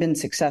goal and been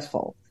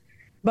successful.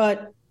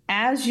 But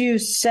as you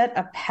set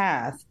a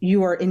path,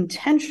 you are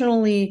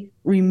intentionally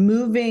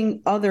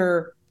removing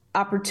other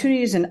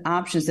opportunities and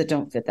options that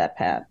don't fit that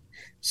path.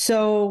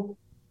 So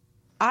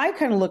I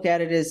kind of look at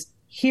it as,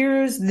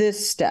 here's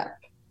this step.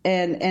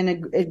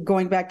 And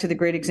going back to the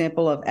great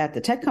example of at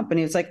the tech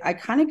company, it's like, I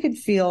kind of could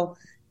feel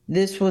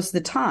this was the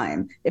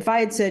time. If I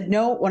had said,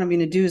 no, what I'm going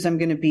to do is I'm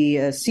going to be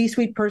a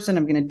C-suite person.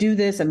 I'm going to do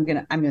this. I'm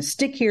going to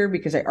stick here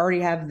because I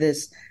already have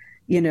this,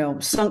 you know,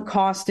 sunk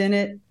cost in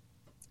it.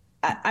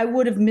 I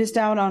would have missed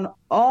out on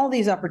all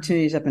these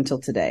opportunities up until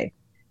today.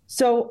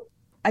 So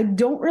I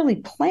don't really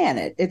plan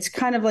it. It's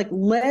kind of like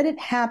let it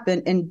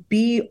happen and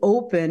be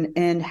open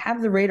and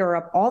have the radar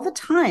up all the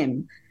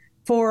time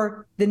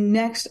for the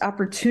next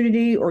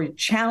opportunity or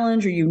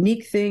challenge or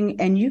unique thing.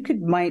 And you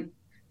might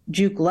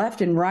juke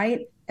left and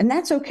right, and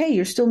that's okay.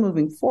 You're still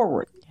moving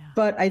forward. Yeah.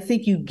 But I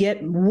think you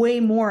get way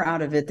more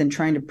out of it than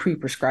trying to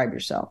pre-prescribe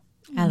yourself.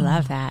 I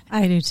love that.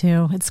 I do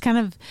too. It's kind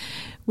of,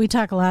 we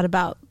talk a lot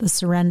about the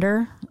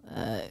surrender,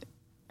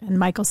 and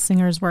Michael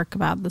Singer's work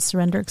about the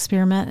surrender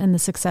experiment and the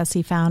success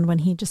he found when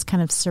he just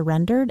kind of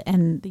surrendered,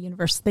 and the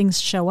universe, things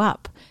show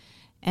up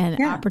and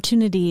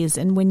opportunities.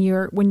 And when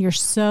you're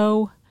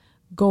so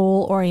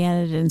goal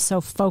oriented and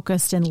so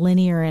focused and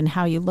linear in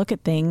how you look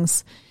at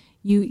things,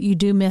 you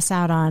do miss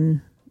out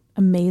on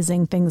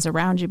amazing things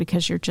around you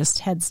because you're just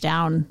heads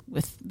down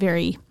with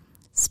very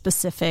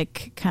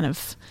specific kind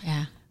of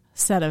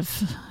set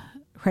of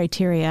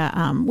criteria,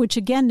 which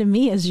again to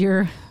me is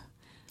your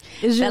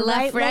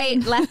left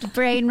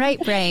brain, right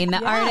brain,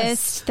 the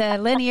artist, the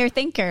linear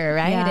thinker,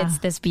 right? Yeah. It's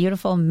this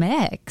beautiful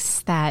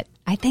mix that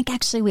I think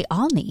actually we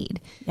all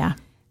need. Yeah.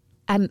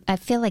 I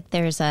feel like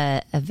there's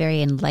a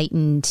very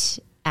enlightened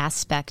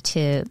aspect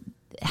to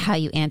how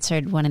you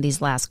answered one of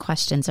these last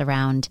questions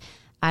around,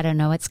 I don't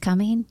know what's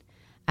coming.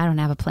 I don't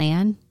have a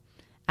plan.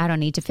 I don't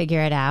need to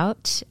figure it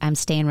out. I'm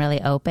staying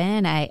really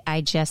open. I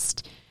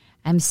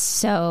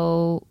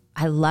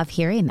love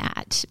hearing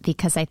that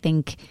because I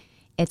think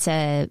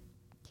it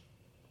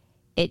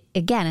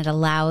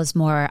allows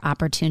more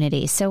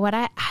opportunity. So what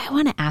I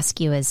want to ask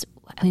you is,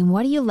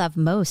 what do you love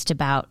most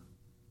about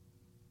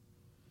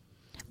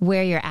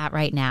where you're at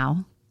right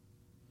now?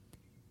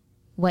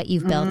 What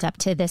you've built up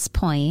to this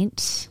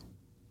point,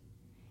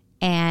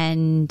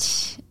 and,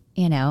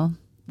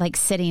 like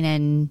sitting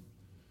in,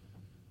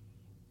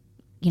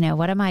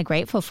 what am I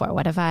grateful for?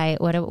 What do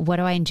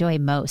I enjoy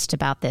most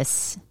about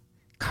this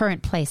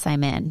current place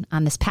I'm in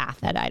on this path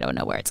that I don't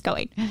know where it's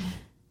going?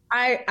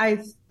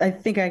 I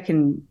think I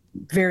can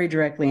very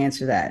directly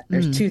answer that.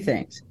 There's two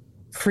things: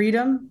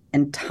 freedom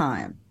and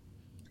time.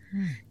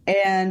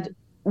 And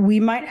we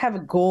might have a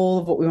goal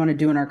of what we want to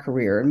do in our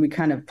career, and we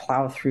kind of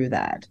plow through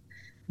that.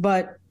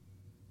 But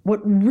what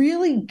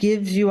really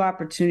gives you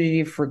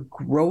opportunity for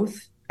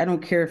growth, I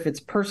don't care if it's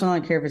personal, I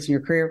don't care if it's in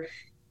your career,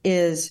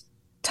 is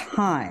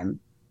time.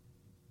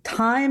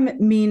 Time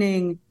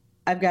meaning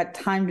I've got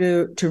time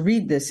to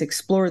read this,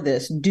 explore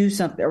this, do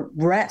something,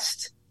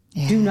 rest,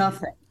 do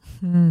nothing.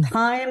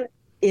 Time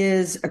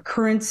is a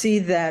currency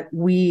that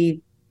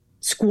we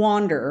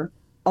squander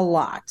a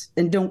lot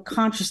and don't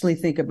consciously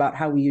think about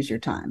how we use your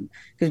time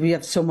because we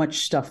have so much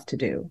stuff to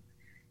do.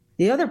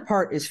 The other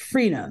part is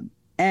freedom.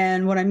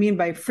 And what I mean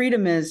by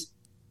freedom is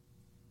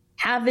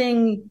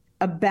having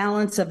a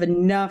balance of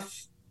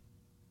enough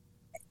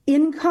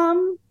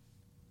income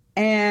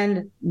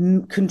and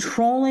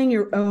controlling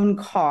your own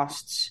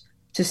costs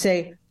to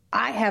say,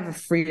 I have a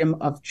freedom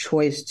of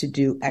choice to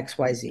do X,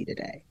 Y, Z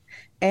today.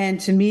 And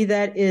to me,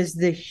 that is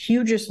the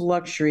hugest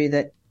luxury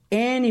that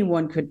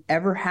anyone could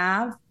ever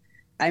have.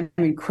 I'm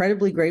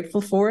incredibly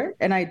grateful for it.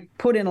 And I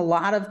put in a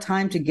lot of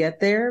time to get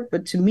there.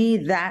 But to me,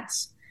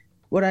 that's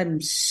what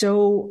I'm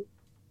so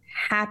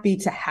happy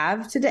to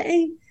have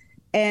today.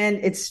 And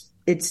it's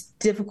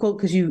difficult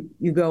because you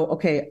go,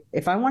 okay,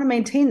 if I want to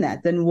maintain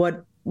that, then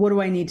what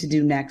do I need to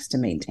do next to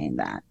maintain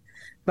that?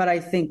 But I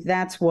think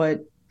that's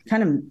what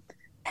kind of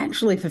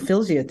actually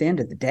fulfills you at the end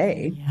of the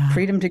day. Yeah.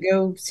 Freedom to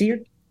go see your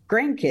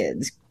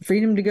grandkids,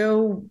 freedom to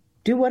go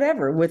do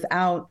whatever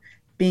without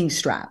being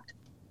strapped.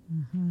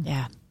 Mm-hmm.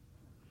 Yeah.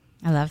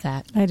 I love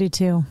that. I do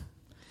too.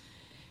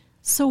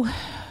 So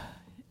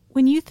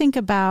when you think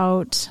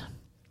about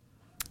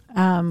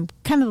kind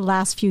of the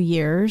last few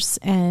years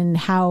and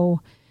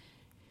how,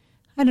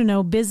 I don't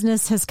know,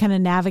 business has kind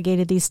of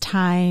navigated these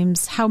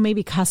times, how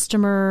maybe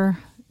customers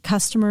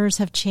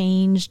have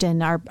changed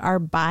and our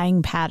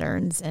buying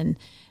patterns and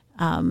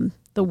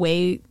the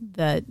way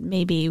that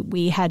maybe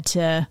we had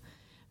to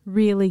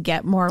really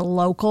get more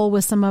local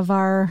with some of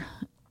our,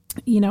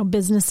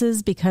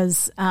 businesses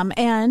because,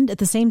 and at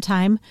the same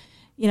time,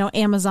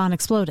 Amazon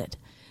exploded.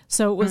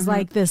 So it was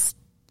like this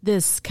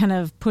kind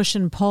of push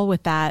and pull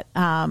with that.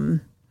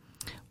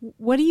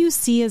 What do you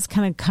see as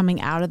kind of coming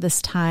out of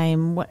this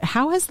time?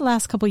 How has the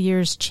last couple of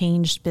years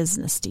changed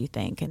business, do you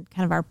think, and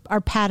kind of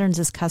our patterns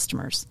as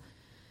customers?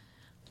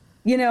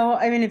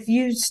 If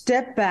you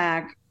step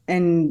back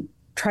and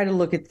try to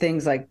look at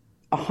things like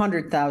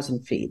 100,000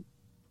 feet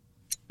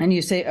and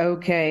you say,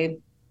 okay,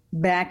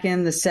 back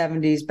in the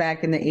 70s,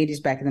 back in the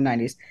 80s, back in the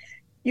 90s,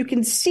 you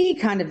can see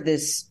kind of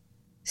this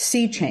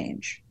sea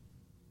change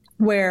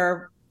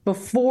where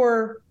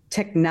before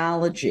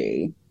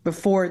technology,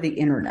 before the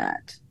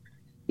internet,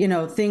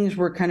 things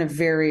were kind of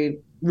very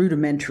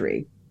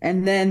rudimentary.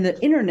 And then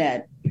the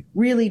internet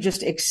really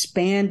just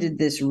expanded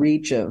this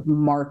reach of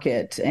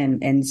market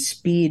and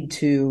speed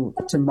to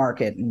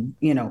market and,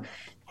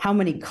 how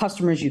many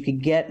customers you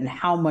could get and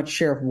how much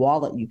share of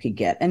wallet you could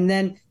get. And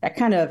then that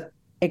kind of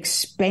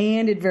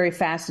expanded very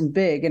fast and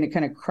big, and it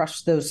kind of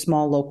crushed those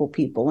small local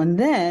people. And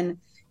then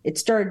it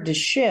started to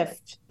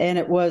shift, and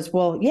it was,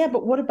 well, yeah,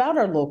 but what about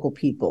our local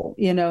people,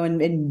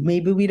 and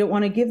maybe we don't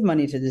want to give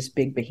money to this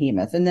big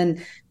behemoth. And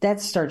then that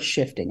starts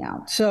shifting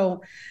out.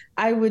 So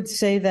I would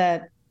say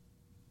that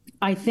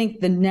I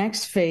think the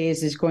next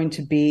phase is going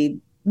to be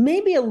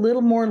maybe a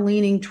little more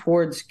leaning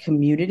towards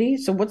community.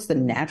 So what's the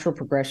natural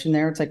progression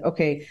there? It's like,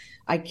 okay,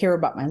 I care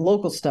about my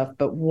local stuff,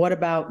 but what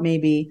about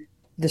maybe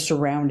the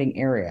surrounding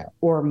area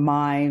or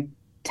my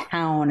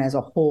town as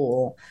a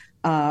whole?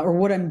 Or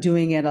what I'm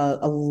doing at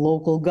a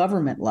local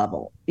government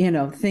level,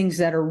 things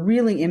that are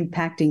really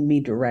impacting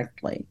me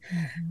directly.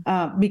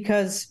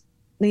 Because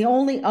the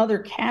only other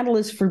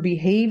catalyst for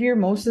behavior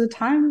most of the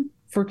time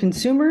for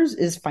consumers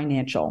is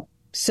financial.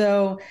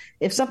 So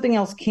if something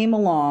else came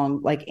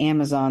along like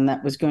Amazon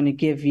that was going to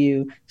give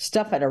you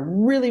stuff at a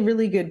really,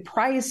 really good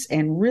price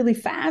and really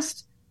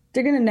fast,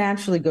 they're going to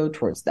naturally go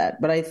towards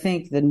that. But I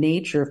think the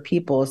nature of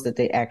people is that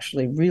they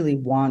actually really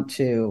want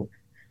to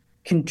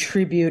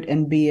contribute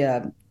and be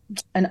an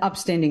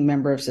upstanding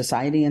member of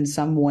society in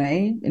some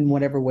way, in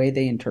whatever way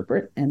they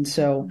interpret. And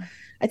so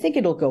I think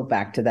it'll go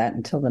back to that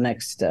until the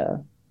next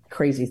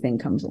crazy thing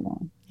comes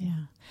along.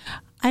 Yeah.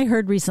 I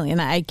heard recently,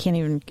 and I can't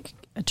even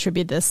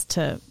attribute this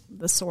to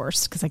the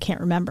source because I can't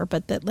remember,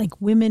 but that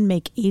like women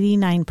make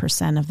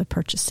 89% of the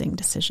purchasing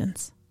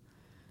decisions.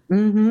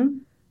 Mm-hmm.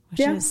 Which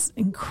is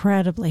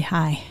incredibly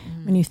high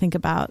when you think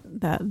about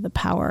the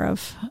power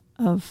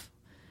of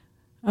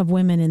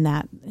women in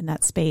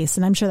that space.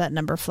 And I'm sure that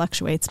number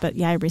fluctuates,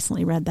 but I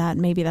recently read that.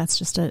 And maybe that's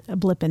just a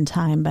blip in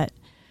time, but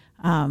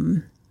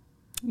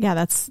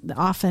that's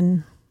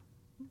often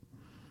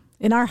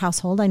in our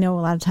household. I know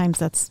a lot of times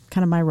that's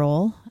kind of my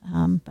role,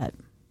 but.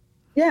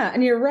 Yeah,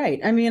 and you're right.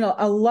 I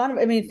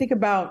mean, think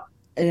about,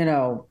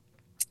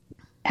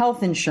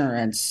 health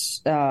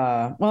insurance,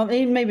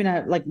 maybe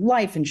not like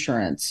life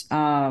insurance,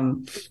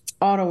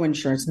 auto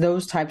insurance,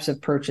 those types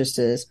of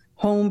purchases,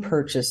 home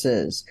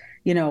purchases,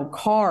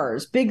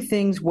 cars, big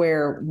things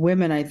where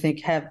women, I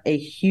think, have a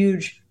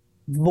huge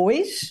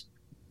voice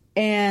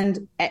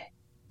and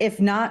if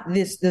not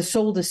the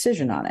sole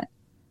decision on it.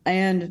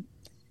 And,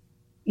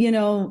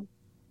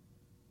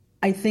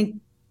 I think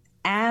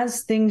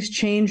as things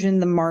change in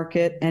the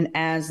market and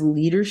as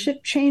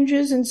leadership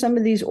changes in some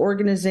of these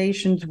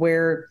organizations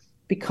where it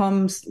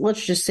becomes,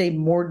 let's just say,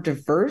 more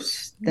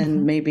diverse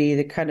than maybe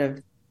the kind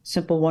of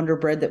simple Wonder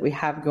Bread that we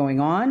have going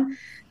on,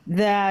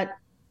 that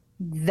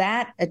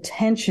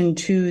attention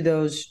to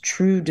those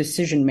true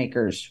decision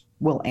makers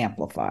will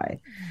amplify.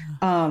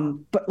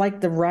 But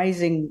like the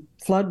rising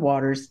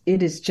floodwaters,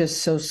 it is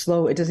just so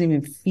slow. It doesn't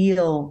even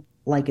feel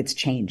like it's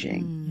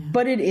changing,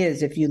 but it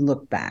is. If you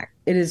look back,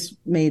 it has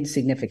made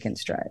significant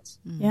strides.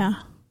 Yeah.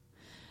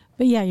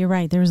 But you're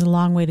right. There's a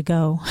long way to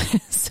go.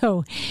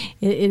 So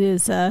it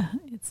is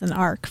it's an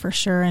arc for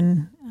sure.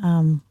 And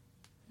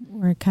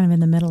we're kind of in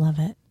the middle of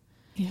it.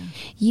 Yeah.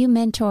 You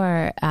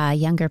mentor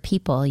younger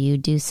people. You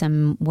do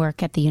some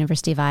work at the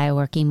University of Iowa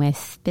working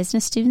with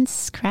business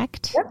students,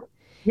 correct?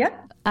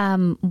 Yep.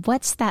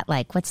 What's that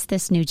like? What's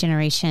this new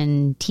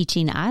generation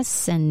teaching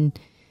us? And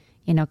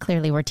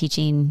clearly you're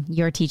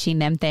teaching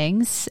them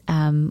things.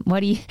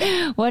 What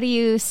are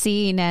you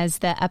seeing as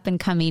the up and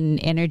coming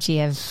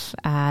energy of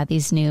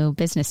these new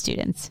business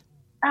students?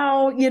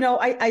 Oh,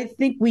 I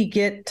think we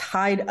get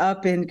tied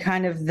up in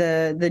kind of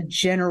the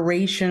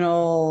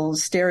generational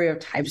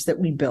stereotypes that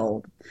we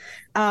build.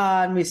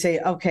 And we say,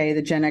 okay,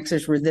 the Gen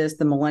Xers were this,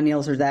 the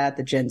millennials are that,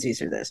 the Gen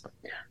Zs are this.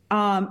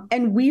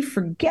 And we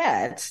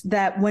forget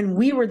that when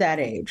we were that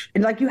age,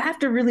 and like you have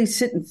to really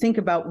sit and think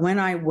about when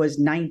I was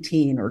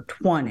 19 or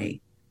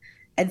 20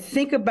 and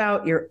think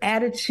about your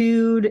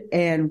attitude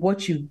and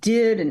what you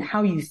did and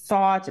how you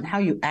thought and how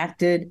you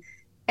acted.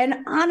 And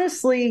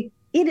honestly,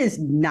 it is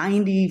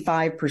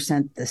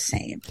 95% the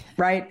same,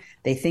 right?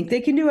 They think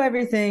they can do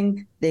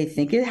everything. They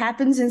think it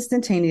happens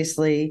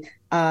instantaneously.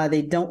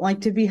 They don't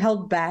like to be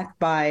held back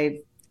by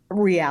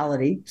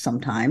reality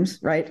sometimes,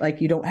 right?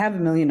 Like you don't have $1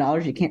 million.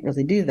 You can't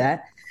really do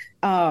that.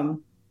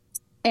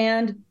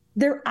 And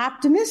they're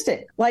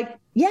optimistic. Like,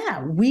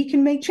 yeah, we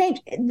can make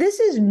change. This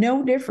is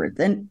no different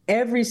than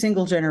every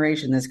single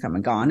generation that's come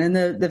and gone. And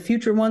the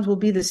future ones will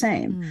be the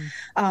same.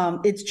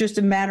 It's just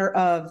a matter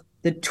of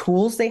the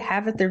tools they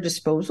have at their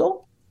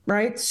disposal,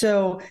 right?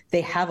 So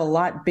they have a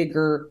lot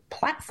bigger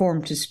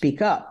platform to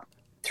speak up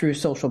through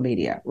social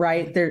media,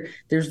 right?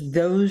 There's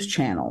those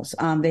channels.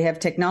 They have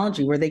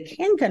technology where they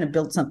can kind of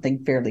build something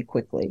fairly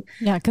quickly.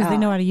 Yeah, because they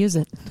know how to use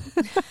it.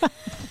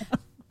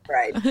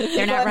 Right.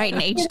 They're not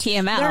writing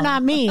HTML. They're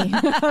not me.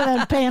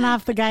 They're paying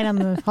off the guy down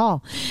the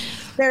hall.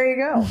 There you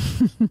go.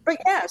 But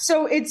yeah,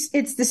 so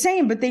it's the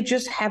same, but they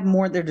just have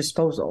more at their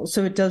disposal.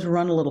 So it does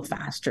run a little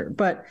faster,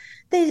 but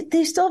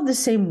they still have the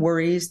same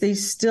worries. They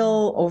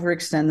still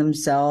overextend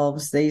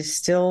themselves. They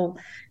still,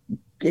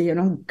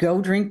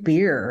 go drink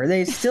beer.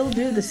 They still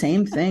do the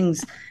same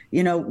things,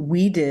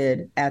 we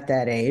did at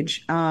that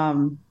age.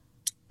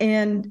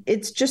 And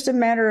it's just a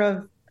matter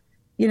of,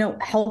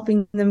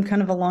 helping them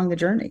kind of along the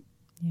journey.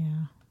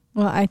 Yeah.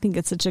 Well, I think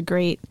it's such a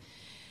great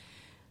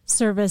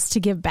service to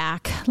give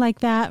back like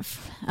that.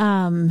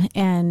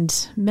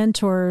 And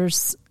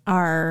mentors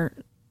are,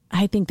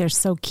 I think they're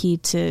so key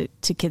to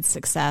kids'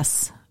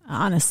 success.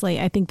 Honestly,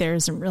 I think there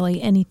isn't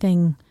really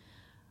anything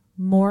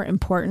more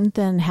important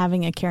than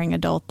having a caring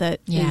adult that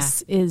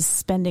is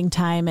spending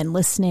time and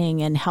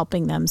listening and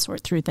helping them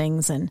sort through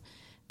things and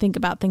think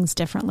about things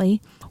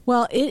differently.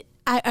 Well,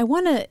 I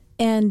want to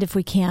end, if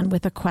we can,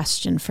 with a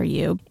question for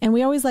you. And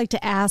we always like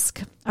to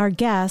ask our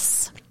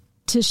guests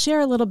to share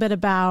a little bit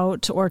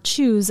about or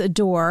choose a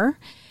door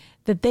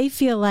that they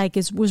feel like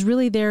was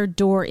really their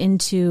door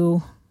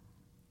into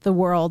the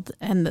world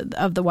and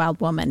of the wild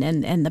woman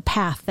and the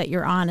path that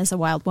you're on as a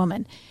wild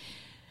woman.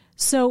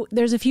 So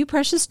there's a few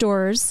precious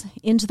doors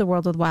into the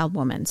world of the wild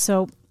woman.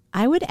 So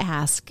I would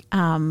ask,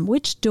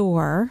 which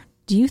door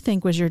do you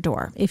think was your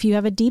door? If you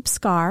have a deep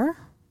scar,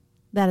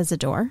 that is a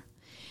door.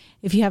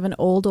 If you have an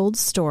old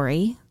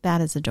story,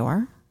 that is a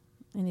door.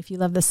 And if you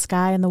love the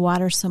sky and the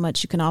water so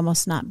much you can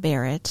almost not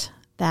bear it,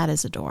 that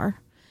is a door.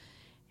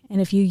 And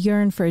if you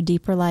yearn for a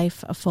deeper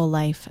life, a full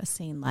life, a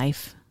sane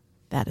life,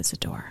 that is a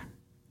door.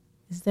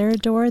 Is there a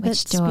door that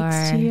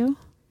speaks to you?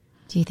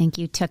 Do you think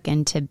you took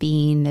into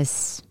being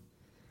this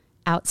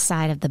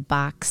outside of the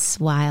box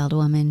wild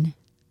woman?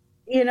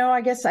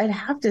 I guess I'd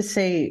have to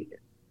say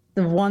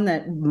the one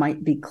that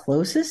might be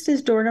closest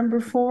is door number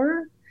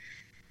 4.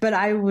 But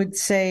I would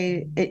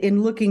say,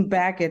 in looking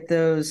back at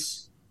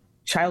those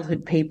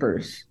childhood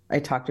papers I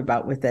talked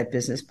about with that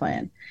business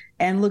plan,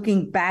 and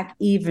looking back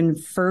even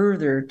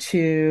further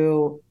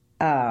to,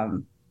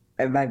 my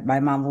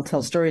mom will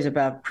tell stories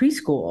about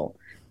preschool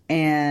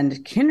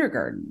and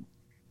kindergarten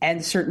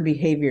and certain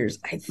behaviors.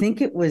 I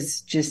think it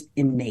was just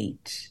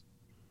innate.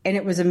 And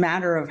it was a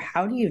matter of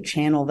how do you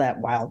channel that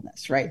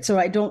wildness, right? So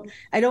I don't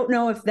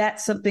know if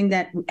that's something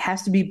that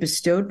has to be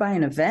bestowed by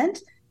an event.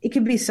 It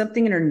could be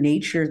something in our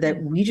nature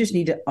that we just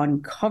need to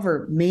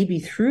uncover, maybe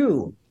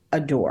through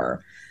a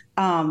door.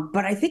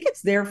 But I think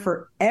it's there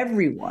for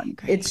everyone.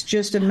 Great. It's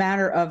just a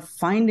matter of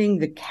finding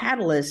the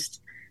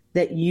catalyst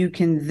that you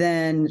can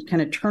then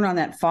kind of turn on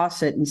that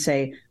faucet and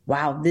say,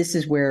 wow, this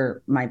is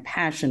where my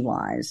passion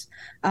lies.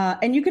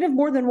 And you can have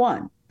more than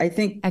one. I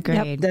think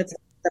that's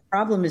the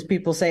problem is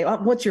people say, oh,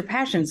 what's your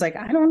passion? It's like,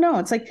 I don't know.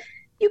 It's like,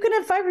 you can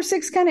have 5 or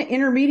 6 kind of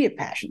intermediate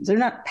passions. They're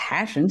not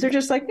passions. They're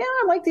just like, yeah,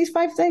 I like these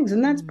 5 things,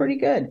 and that's pretty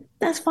good.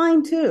 That's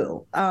fine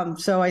too.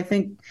 So I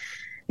think,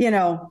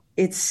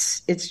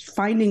 it's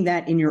finding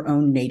that in your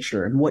own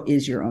nature, and what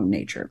is your own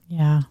nature.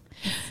 Yeah.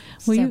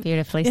 Well, so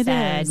beautifully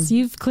said. Is.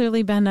 You've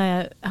clearly been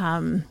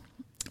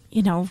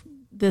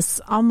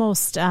this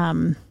almost,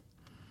 I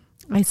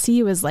see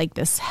you as like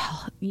this,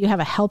 you have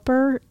a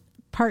helper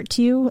part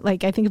to you.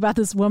 Like, I think about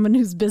this woman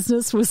whose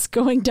business was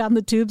going down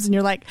the tubes, and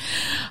you're like,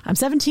 I'm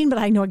 17, but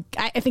I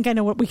think I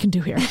know what we can do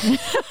here.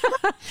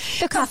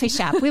 The coffee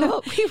shop. We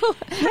will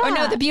or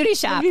no, the beauty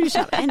shop. The beauty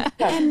shop.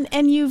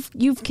 And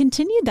you've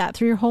continued that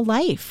through your whole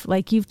life.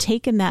 Like, you've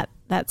taken that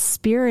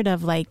spirit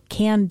of like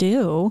can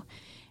do,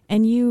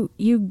 and you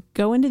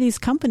go into these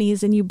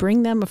companies and you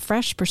bring them a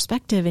fresh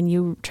perspective and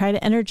you try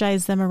to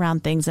energize them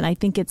around things. And I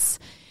think it's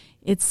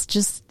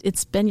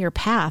been your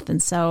path.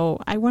 And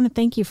so I want to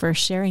thank you for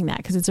sharing that,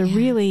 because it's a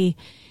really,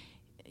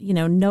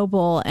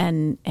 noble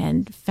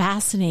and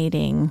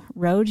fascinating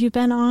road you've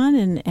been on.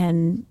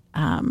 And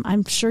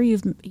I'm sure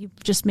you've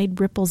just made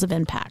ripples of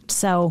impact.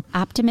 So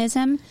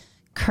optimism,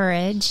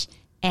 courage,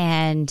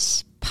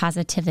 and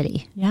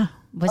positivity. Yeah.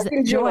 Was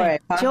it joy?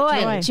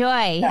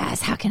 Joy.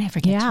 Yes. How can I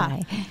forget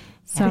joy?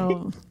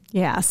 So,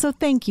 So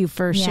thank you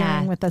for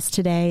sharing with us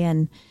today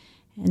and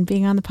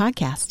being on the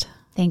podcast.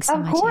 Thanks so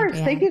much, Of course.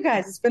 Andrea. Thank you,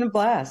 guys. It's been a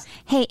blast.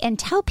 Hey, and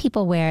tell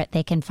people where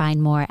they can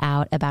find more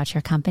out about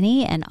your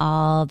company and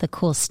all the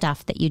cool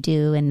stuff that you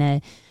do and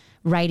the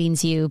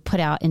writings you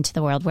put out into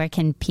the world. Where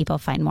can people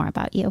find more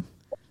about you?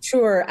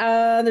 Sure.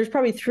 There's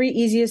probably 3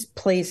 easiest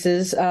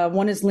places.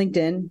 One is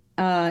LinkedIn,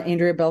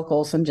 Andrea Belk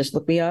Olson. Just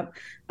look me up.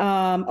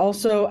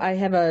 Also, I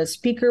have a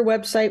speaker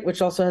website,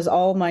 which also has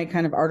all my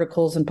kind of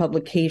articles and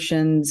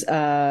publications.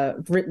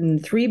 Written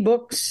 3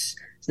 books.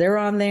 They're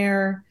on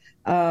there.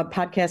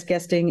 Podcast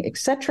guesting,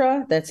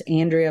 etc. That's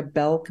Andrea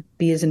Belk,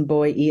 B as in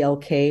boy,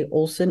 ELK,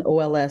 Olson,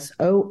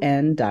 OLSON.com.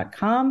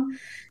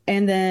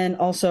 And then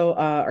also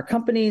our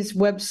company's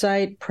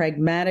website,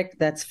 Pragmatic,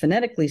 that's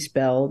phonetically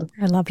spelled.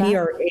 I love that.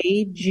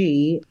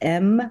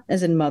 PRAGM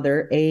as in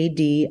mother,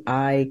 ADIK.com.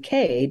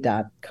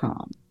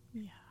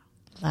 Yeah.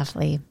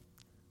 Lovely.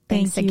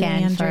 Thanks you,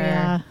 again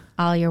Andrea,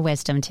 for all your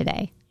wisdom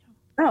today.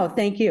 Oh,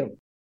 thank you.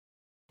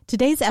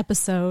 Today's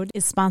episode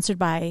is sponsored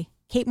by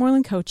Kate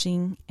Moreland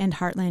Coaching and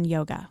Heartland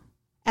Yoga.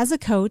 As a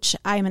coach,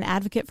 I am an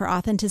advocate for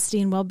authenticity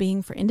and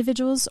well-being for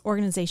individuals,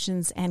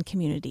 organizations, and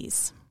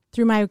communities.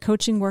 Through my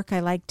coaching work,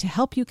 I like to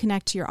help you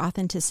connect to your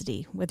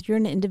authenticity. Whether you're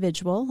an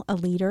individual, a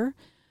leader,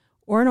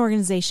 or an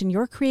organization,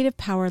 your creative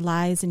power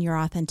lies in your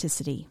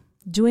authenticity.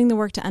 Doing the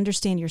work to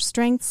understand your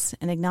strengths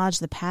and acknowledge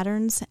the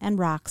patterns and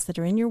rocks that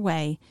are in your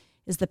way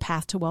is the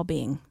path to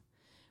well-being.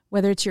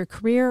 Whether it's your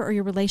career or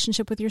your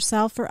relationship with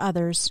yourself or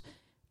others,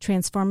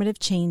 transformative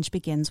change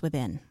begins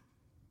within.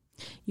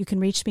 You can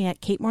reach me at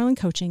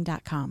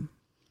katemorelandcoaching.com.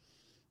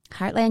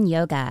 Heartland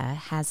Yoga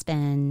has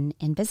been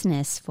in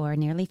business for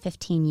nearly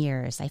 15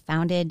 years. I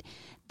founded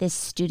this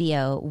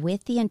studio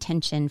with the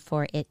intention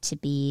for it to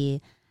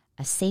be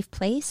a safe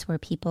place where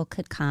people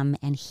could come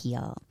and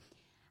heal.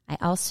 I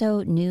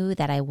also knew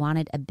that I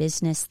wanted a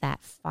business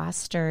that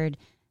fostered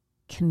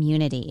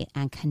community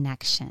and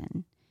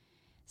connection.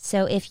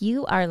 So if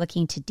you are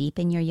looking to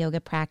deepen your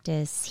yoga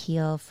practice,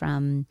 heal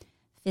from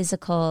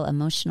physical,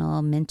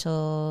 emotional,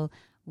 mental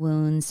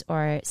wounds,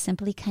 or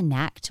simply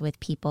connect with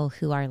people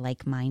who are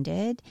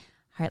like-minded,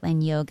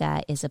 Heartland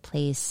Yoga is a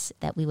place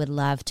that we would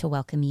love to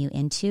welcome you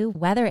into,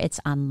 whether it's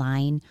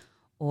online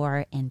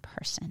or in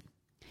person.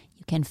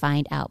 You can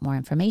find out more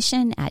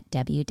information at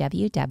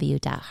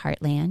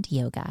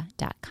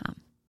www.heartlandyoga.com.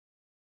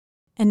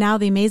 And now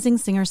the amazing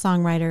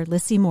singer-songwriter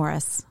Lissy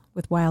Morris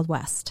with Wild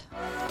West.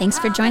 Thanks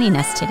for joining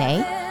us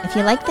today. If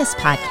you like this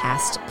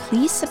podcast,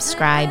 please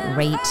subscribe,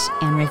 rate,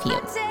 and review.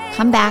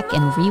 Come back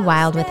and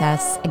rewild with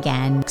us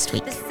again next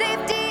week.